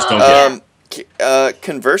 and I just don't get it.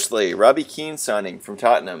 Conversely, Robbie Keane signing from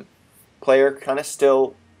Tottenham. Player kind of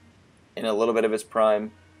still in a little bit of his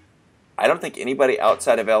prime. I don't think anybody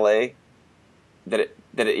outside of LA that it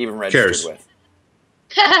even registered with.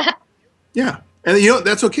 Yeah. And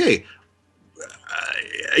that's okay.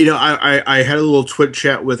 I had a little Twitch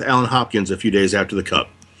chat with Alan Hopkins a few days after the Cup.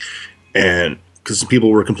 And because some people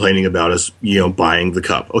were complaining about us, buying the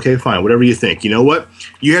Cup. Okay, fine, whatever you think. You know what?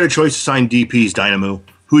 You had a choice to sign DPs, Dynamo.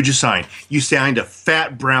 Who'd you sign? You signed a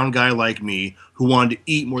fat brown guy like me who wanted to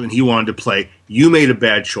eat more than he wanted to play. You made a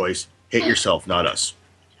bad choice. Hate yourself, not us.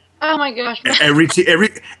 Oh my gosh!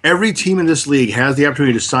 Every team in this league has the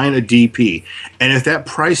opportunity to sign a DP, and if that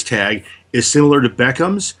price tag is similar to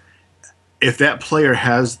Beckham's, if that player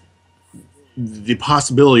has the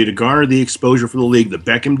possibility to garner the exposure for the league that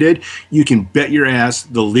Beckham did, you can bet your ass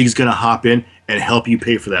the league's going to hop in and help you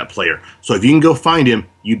pay for that player. So if you can go find him,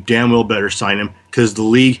 you damn well better sign him, because the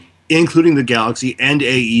league, including the Galaxy and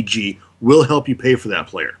AEG, will help you pay for that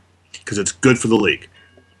player because it's good for the league.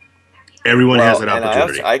 Everyone has that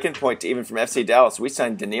opportunity. I can point to, even from FC Dallas, we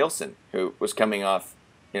signed Danielson, who was coming off,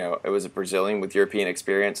 it was a Brazilian with European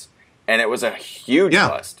experience, and it was a huge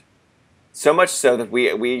bust. So much so that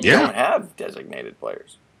we don't have designated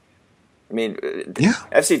players. I mean,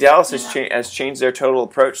 FC Dallas has changed their total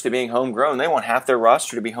approach to being homegrown. They want half their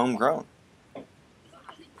roster to be homegrown.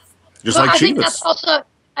 Just like I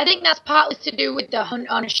think that's partly to do with the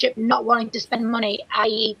ownership not wanting to spend money,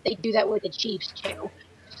 i.e. they do that with the Chiefs too.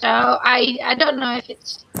 So I don't know if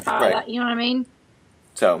it's that, you know what I mean?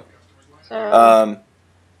 So.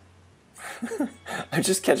 I'm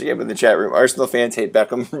just catching up in the chat room. Arsenal fans hate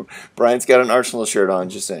Beckham. Brian's got an Arsenal shirt on,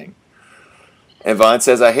 just saying. And Vaughn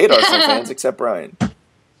says, I hate Arsenal fans except Brian.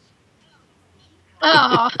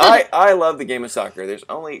 Oh. I love the game of soccer.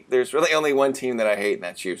 There's really only one team that I hate, and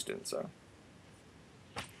that's Houston. So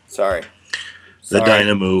sorry. The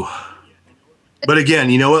Dynamo. But again,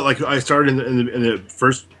 you know what? Like I started in the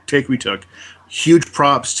first take we took, huge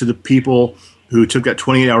props to the people who took that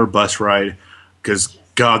 28-hour bus ride, because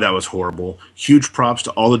God, that was horrible. Huge props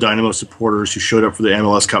to all the Dynamo supporters who showed up for the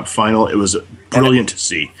MLS Cup final. It was brilliant to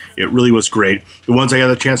see. It really was great. The ones I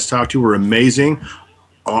got a chance to talk to were amazing.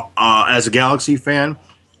 As a Galaxy fan,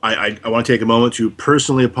 I want to take a moment to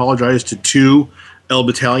personally apologize to two El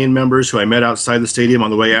Battalion members who I met outside the stadium on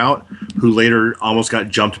the way out, who later almost got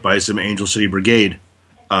jumped by some Angel City Brigade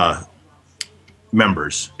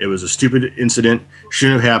members. It was a stupid incident.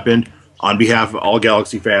 Shouldn't have happened. On behalf of all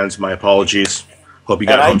Galaxy fans, my apologies. Hope you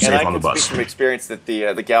got home safe on the bus. I can speak from experience that the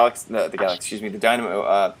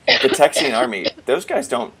Dynamo, the Texian Army, those guys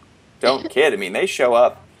don't kid. I mean, they show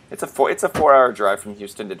up. It's a 4-hour drive from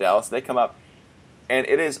Houston to Dallas. They come up, and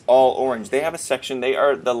it is all orange. They have a section. They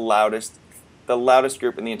are the loudest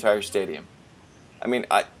group in the entire stadium. I mean,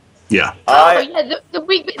 the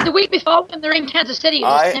week before when they're in Kansas City.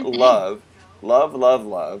 I love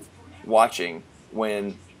watching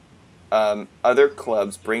when other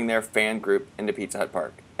clubs bring their fan group into Pizza Hut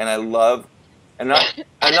Park, and I love. I'm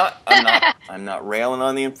not railing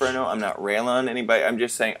on the Inferno. I'm not railing on anybody. I'm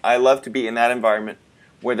just saying I love to be in that environment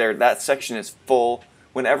where that section is full.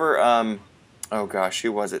 Whenever oh gosh,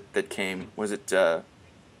 who was it that came? Was it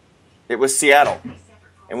It was Seattle.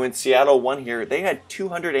 And when Seattle won here, they had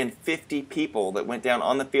 250 people that went down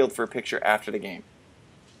on the field for a picture after the game.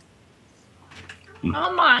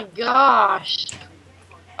 Oh my gosh.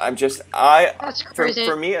 That's crazy.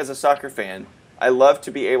 For me as a soccer fan, I love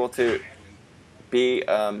to be able to be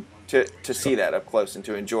to see that up close and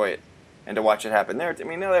to enjoy it and to watch it happen. There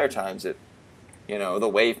are times that the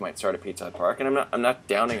wave might start at Pizza Hut Park, and I'm not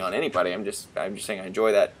downing on anybody. I'm just saying I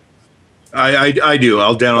enjoy that. I do.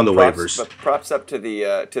 I'll down on the waivers. But props up to the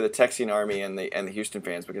Texian Army and the Houston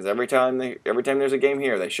fans, because every time there's a game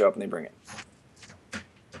here, they show up and they bring it.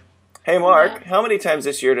 Hey Mark, how many times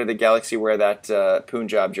this year did the Galaxy wear that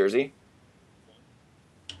Punjab jersey?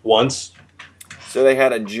 Once. So they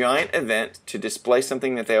had a giant event to display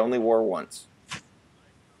something that they only wore once.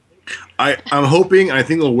 I'm hoping. I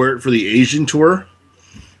think they'll wear it for the Asian tour,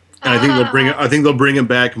 and I think they'll bring it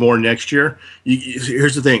back more next year.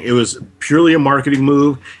 Here's the thing: it was purely a marketing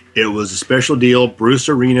move. It was a special deal. Bruce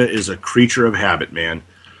Arena is a creature of habit, man.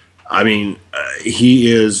 I mean, he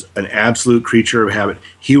is an absolute creature of habit.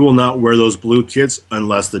 He will not wear those blue kits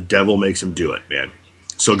unless the devil makes him do it, man.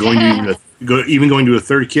 So going to a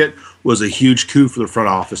third kit was a huge coup for the front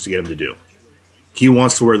office to get him to do. He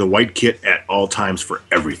wants to wear the white kit at all times for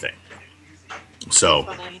everything. So,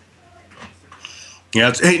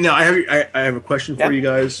 yeah. Hey, now I have a question for you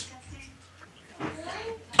guys.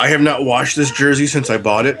 I have not washed this jersey since I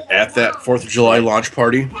bought it at that 4th of July launch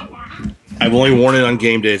party. I've only worn it on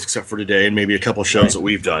game days except for today and maybe a couple shows that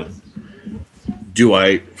we've done. Do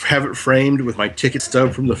I have it framed with my ticket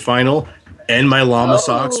stub from the final and my llama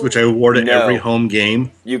socks, which I wore to every home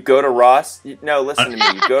game? You go to Ross. Listen to me.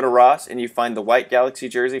 You go to Ross and you find the white Galaxy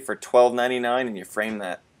jersey for $12.99 and you frame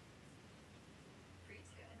that.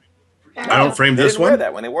 I don't frame this one? They didn't wear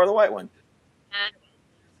that when they wore the white one.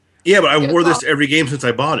 Yeah, but I wore this every game since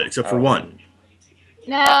I bought it, except for one.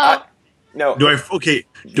 No. No. Do I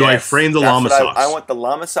frame the llama socks? I want the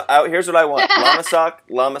llama sock. Here's what I want: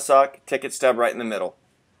 llama sock, ticket stub right in the middle.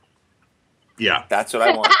 Yeah, that's what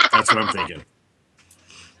I want. That's what I'm thinking.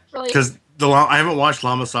 Because I haven't washed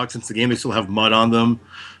llama socks since the game. They still have mud on them.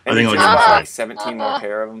 And I think I'll buy like 17 more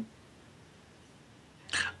pair of them.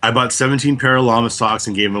 I bought 17 pair of llama socks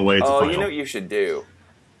and gave them away at the final. You know what you should do?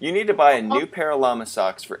 You need to buy a new pair of llama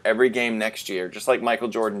socks for every game next year, just like Michael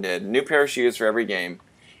Jordan did. A new pair of shoes for every game.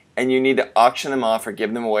 And you need to auction them off or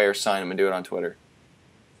give them away or sign them and do it on Twitter.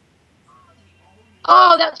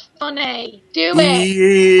 Oh, that's funny. Do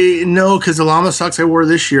it. No, because the llama socks I wore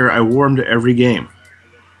this year, I wore them to every game.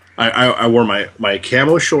 I wore my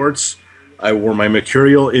camo shorts, I wore my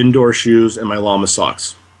mercurial indoor shoes, and my llama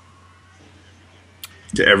socks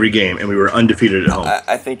to every game, and we were undefeated at home.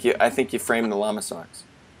 I think you framed the llama socks.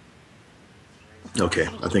 Okay,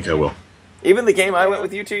 I think I will. Even the game I went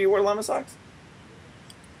with you to, you wore llama socks?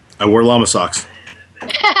 I wore llama socks.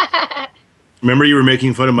 Remember you were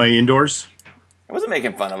making fun of my indoors? I wasn't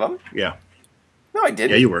making fun of them. Yeah. No, I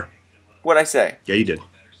didn't. Yeah, you were. What'd I say? Yeah, you did.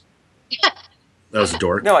 That was a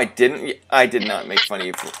dork. No, I didn't. I did not make fun of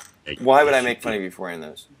you. Why would I make fun of you for wearing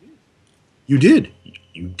those? You did.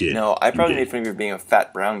 You did. No, I probably made fun of you for being a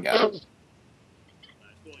fat brown guy.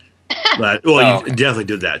 But, you definitely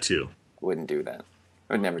did that too. Wouldn't do that.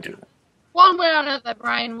 I would never do that. One way or another,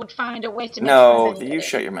 Brian would find a way to make No, you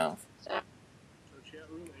shut your mouth.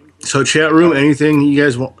 So chat room, anything you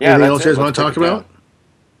guys want? Anything else you guys want to talk about?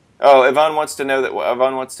 Oh, Yvonne wants to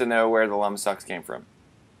know where the llama socks came from.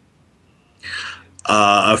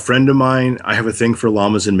 A friend of mine, I have a thing for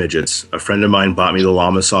llamas and midgets. A friend of mine bought me the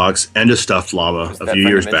llama socks and a stuffed llama a few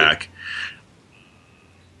years back.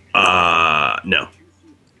 No.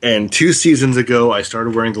 And 2 seasons ago, I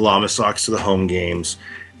started wearing the llama socks to the home games,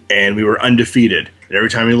 and we were undefeated. And every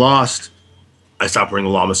time we lost, I stopped wearing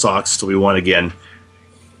the llama socks till we won again.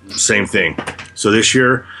 Same thing. So this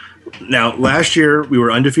year, now last year we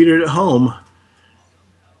were undefeated at home,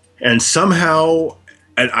 and somehow,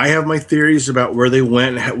 and I have my theories about where they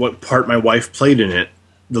went and what part my wife played in it,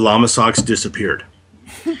 the llama socks disappeared.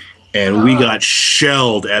 And we got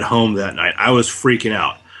shelled at home that night. I was freaking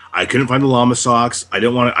out. I couldn't find the llama socks. I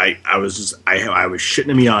didn't want to. I was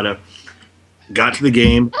shitting a Miata. Got to the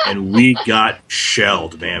game and we got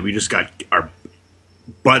shelled, man. We just got our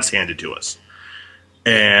butts handed to us.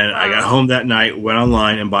 And I got home that night, went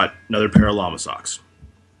online and bought another pair of llama socks.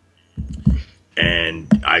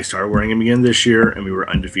 And I started wearing them again this year, and we were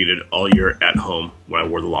undefeated all year at home when I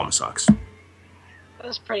wore the llama socks. That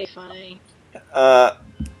was pretty funny. I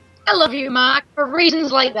love you, Mark, for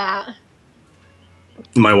reasons like that.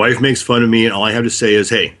 My wife makes fun of me, and all I have to say is,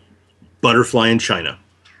 hey, butterfly in China.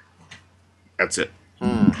 That's it.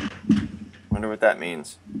 Wonder what that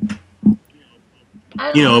means.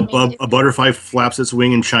 You know, a butterfly flaps its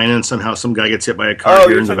wing in China, and somehow some guy gets hit by a car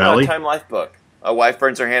here in the valley. Oh, you're talking about a Time Life book. A wife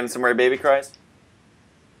burns her hand and somewhere a baby cries?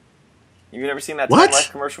 You've never seen that Time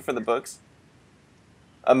Life commercial for the books?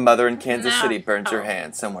 A mother in Kansas City burns her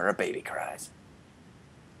hand somewhere a baby cries.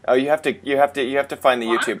 Oh, you have to find the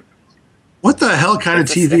YouTube. What the hell kind of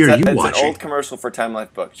TV are you watching? It's an old commercial for Time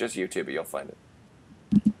Life books. Just YouTube it, you'll find it.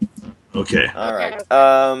 Okay. All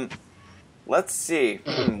right. Let's see.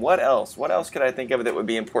 What else? What else could I think of that would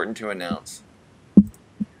be important to announce?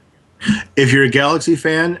 If you're a Galaxy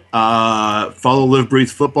fan, follow Live Breathe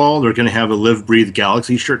Football. They're going to have a Live Breathe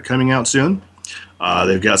Galaxy shirt coming out soon.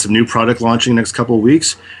 They've got some new product launching next couple of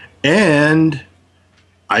weeks. And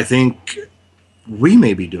I think we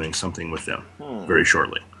may be doing something with them very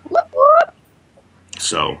shortly.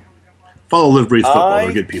 So, follow Live Breathe Football.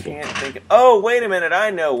 They're good people. Oh, wait a minute. I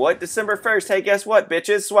know what. December 1st. Hey, guess what,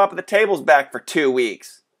 bitches? Swap of the Table's back for 2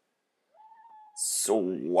 weeks.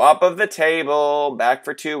 Swap of the Table. Back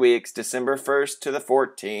for 2 weeks. December 1st to the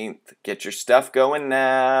 14th. Get your stuff going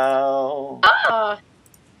now. Oh.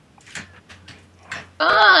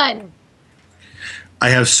 Fun. I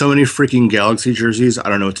have so many freaking Galaxy jerseys, I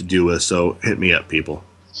don't know what to do with, so hit me up, people.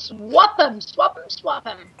 Swap them, swap them, swap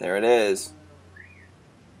them. There it is.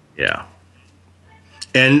 Yeah.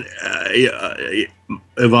 And,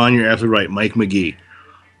 Yvonne, you're absolutely right. Mike McGee.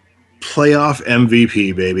 Playoff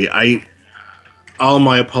MVP, baby. All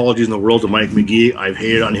my apologies in the world to Mike McGee. I've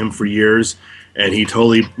hated on him for years, and he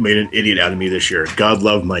totally made an idiot out of me this year. God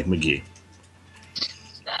love Mike McGee.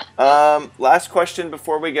 Last question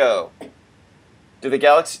before we go. Do the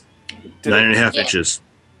Galaxy... 9.5 inches.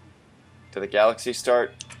 Do the Galaxy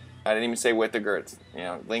start... I didn't even say width or girth. You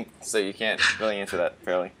know, length, so you can't really answer that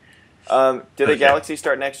fairly. Do the Galaxy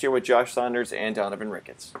start next year with Josh Saunders and Donovan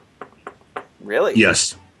Ricketts? Really?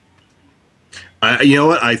 Yes. You know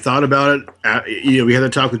what? I thought about it. We had a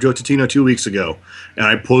talk with Joe Totino 2 weeks ago, and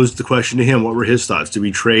I posed the question to him, what were his thoughts? Did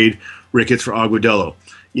we trade Ricketts for Aguadello?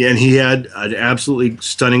 Yeah, and he had an absolutely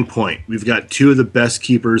stunning point. We've got two of the best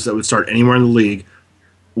keepers that would start anywhere in the league.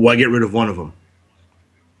 Why get rid of one of them?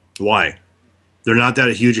 Why? They're not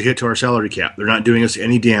that huge a hit to our salary cap. They're not doing us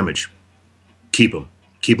any damage. Keep them.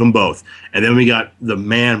 Keep them both. And then we got the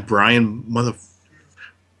man, Brian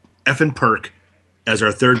effing Perk, as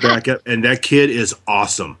our third backup, and that kid is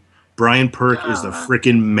awesome. Brian Perk is the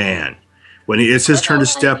freaking man. When it's his turn to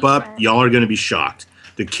step up, y'all are going to be shocked.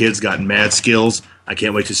 The kid's got mad skills. I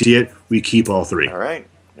can't wait to see it. We keep all three. All right.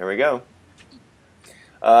 There we go.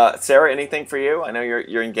 Sarah, anything for you? I know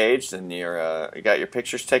you're engaged and you got your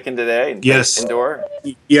pictures taken today. Yes. Indoor.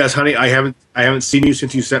 Yes, honey. I haven't seen you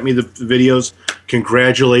since you sent me the videos.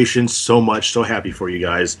 Congratulations so much. So happy for you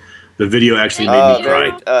guys. The video actually made me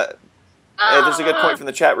cry. There's a good point from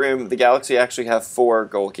the chat room. The Galaxy actually have 4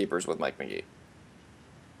 goalkeepers with Mike McGee.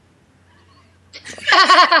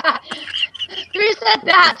 Who said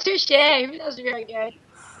that? Touche. That was very good.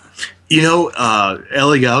 You know,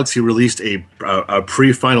 LA Galaxy released a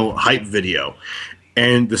pre-final hype video,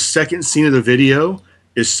 and the second scene of the video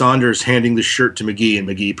is Saunders handing the shirt to McGee and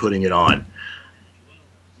McGee putting it on.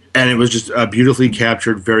 And it was just a beautifully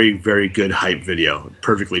captured, very, very good hype video.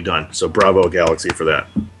 Perfectly done. So bravo, Galaxy, for that.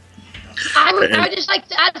 I would just like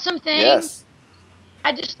to add something. Yes.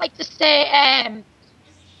 I'd just like to say,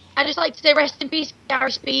 rest in peace,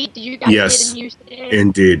 Gary Speed. Did you guys see the news today?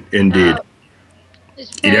 Indeed.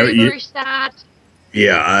 It's very sad.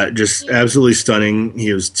 Yeah, just absolutely stunning.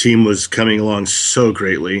 His team was coming along so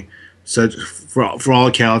greatly. Such, for all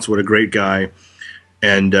accounts, what a great guy.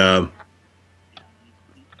 And, the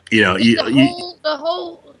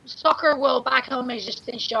whole soccer world back home is just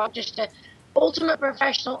in shock. Just an ultimate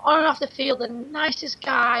professional, on and off the field, the nicest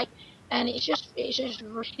guy. And it's just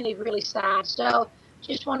really, really sad. So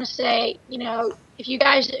just want to say, if you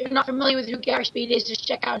guys are not familiar with who Gary Speed is, just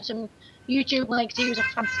check out some YouTube links. He was a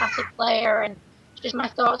fantastic player, and just my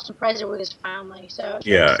thoughts and prayers are with his family. So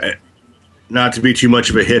yeah, not to be too much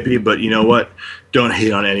of a hippie, but you know what? Don't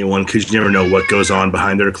hate on anyone, because you never know what goes on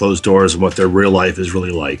behind their closed doors and what their real life is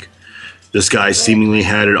really like. This guy seemingly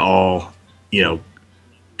had it all.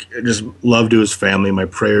 Just love to his family. My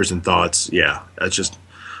prayers and thoughts. Yeah, that's just a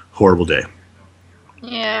horrible day.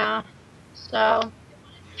 Yeah. So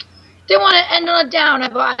didn't want to end on a downer,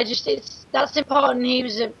 but that's important. He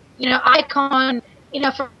was a icon,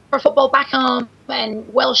 for football back home,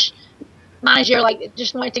 and Welsh manager.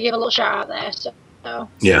 Just wanted to give a little shout out there. So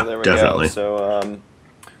yeah, there we definitely. Go. So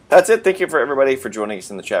that's it. Thank you for everybody for joining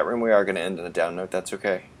us in the chat room. We are going to end on a down note. That's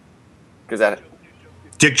okay, because that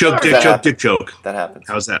dick joke. That happens.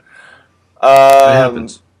 How's that? That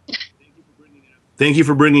happens. Thank you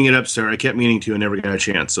for bringing it up, sir. I kept meaning to and never got a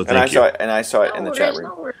chance. So thank you. I saw it in the chat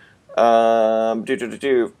room.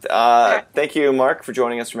 Thank you, Mark, for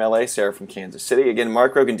joining us from LA. Sarah from Kansas City. Again,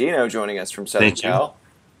 Mark Rogondino joining us from Southern Cal.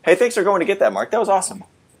 Hey, thanks for going to get that, Mark. That was awesome.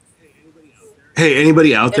 Hey,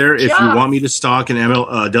 anybody out there, if you want me to stalk an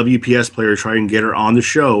WPS player, try and get her on the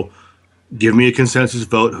show, give me a consensus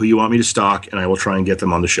vote who you want me to stalk, and I will try and get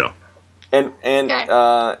them on the show. And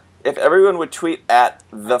if everyone would tweet at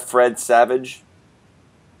the Fred Savage,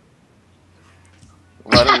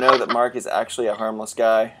 let him know that Mark is actually a harmless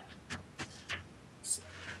guy.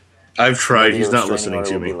 I've tried. He's not listening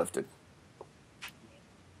to me.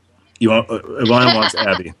 You want? Ivana wants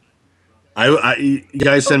Abby. You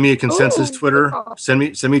guys send me a consensus Twitter. Send me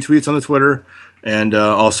tweets on the Twitter, and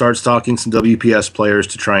I'll start stalking some WPS players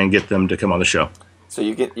to try and get them to come on the show. So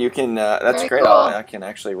you can. That's great. Cool. I can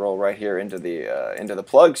actually roll right here into the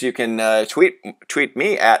plugs. You can tweet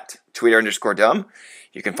me at tweeter_dumb.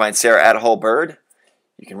 You can find Sarah at Wholebird.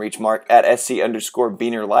 You can reach Mark at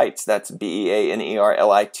SC_BeanerLights. That's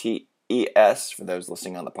BeanerLights for those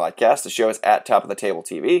listening on the podcast. The show is at Top of the Table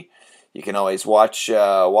TV. You can always watch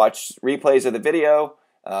replays of the video,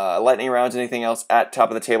 lightning rounds, anything else at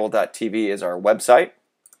topoftheTable.tv is our website.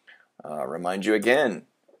 Remind you again,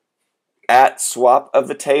 at Swap of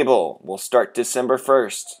the Table will start December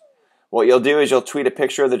 1st. What you'll do is you'll tweet a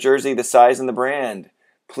picture of the jersey, the size, and the brand.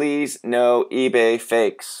 Please, no eBay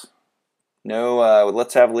fakes. No,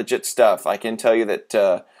 let's have legit stuff. I can tell you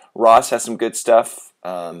that Ross has some good stuff.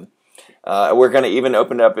 We're going to even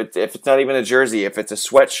open it up if it's not even a jersey, if it's a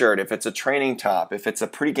sweatshirt, if it's a training top, if it's a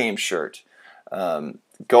pregame shirt,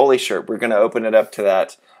 goalie shirt. We're going to open it up to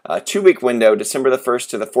that 2-week window, December the 1st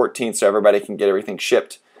to the 14th, so everybody can get everything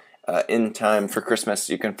shipped in time for Christmas.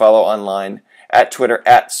 You can follow online at Twitter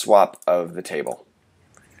at Swap of the Table.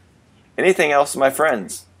 Anything else, my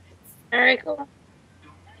friends? Very cool.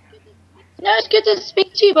 No, it's good to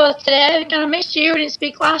speak to you both today. I kind of missed you. We didn't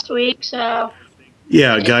speak last week, so.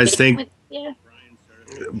 Yeah, guys,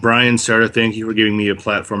 Brian, Sarah, thank you for giving me a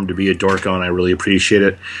platform to be a dork on. I really appreciate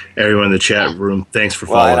it. Everyone in the chat room, thanks for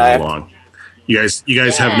following along. You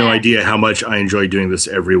guys have no idea how much I enjoy doing this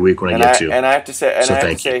every week when I get to. And I have to say,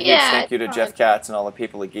 thank you to Jeff Katz and all the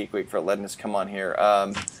people at Geek Week for letting us come on here.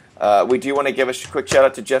 We do want to give a quick shout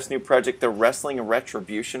out to Jeff's new project, the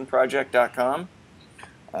WrestlingRetributionProject.com.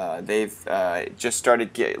 They've just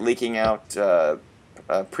started leaking out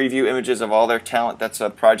preview images of all their talent. That's a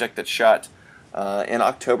project that's shot in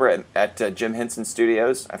October at Jim Henson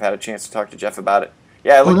Studios. I've had a chance to talk to Jeff about it.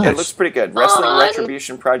 Yeah, it looks pretty good.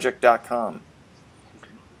 WrestlingRetributionProject.com.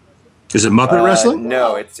 Is it Muppet Wrestling?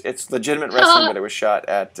 No, it's legitimate wrestling, but it was shot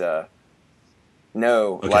at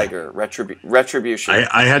Liger Retribution.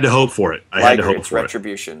 I had to hope for it.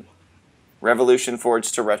 Retribution. Revolution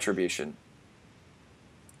forged to Retribution.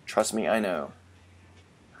 Trust me, I know.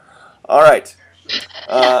 All right.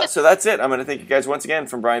 So that's it. I'm going to thank you guys once again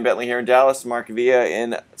from Brian Bentley here in Dallas, Mark Villa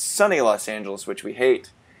in sunny Los Angeles, which we hate,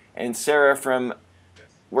 and Sarah from,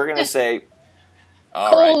 we're going to say,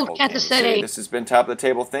 cold Kansas City. This has been Top of the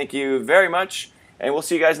Table. Thank you very much, and we'll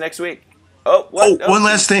see you guys next week. One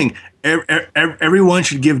last thing. Everyone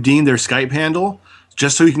should give Dean their Skype handle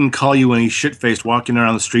just so he can call you when he's shit-faced walking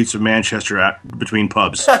around the streets of Manchester between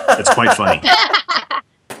pubs. It's quite funny.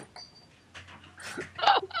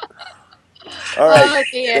 All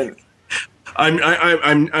right.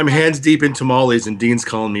 I'm hands deep in tamales, and Dean's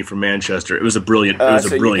calling me from Manchester. It was a brilliant. It was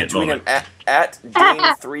a brilliant moment. Him at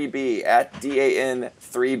Dean3B at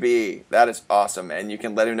DAN3B. That is awesome, and you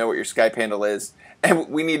can let him know what your Skype handle is. And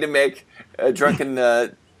we need to make a drunken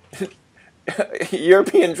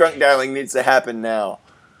European drunk dialing needs to happen now.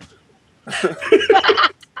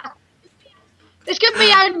 This could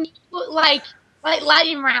be our new, like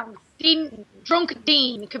lightning round. Drunk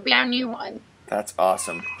Dean could be our new one. That's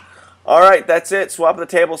awesome. All right, that's it. Swap of the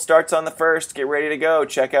Table starts on the 1st. Get ready to go.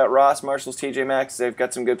 Check out Ross, Marshall's, TJ Maxx. They've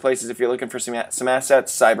got some good places if you're looking for some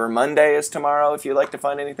assets. Cyber Monday is tomorrow if you'd like to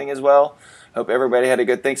find anything as well. Hope everybody had a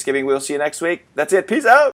good Thanksgiving. We'll see you next week. That's it. Peace out.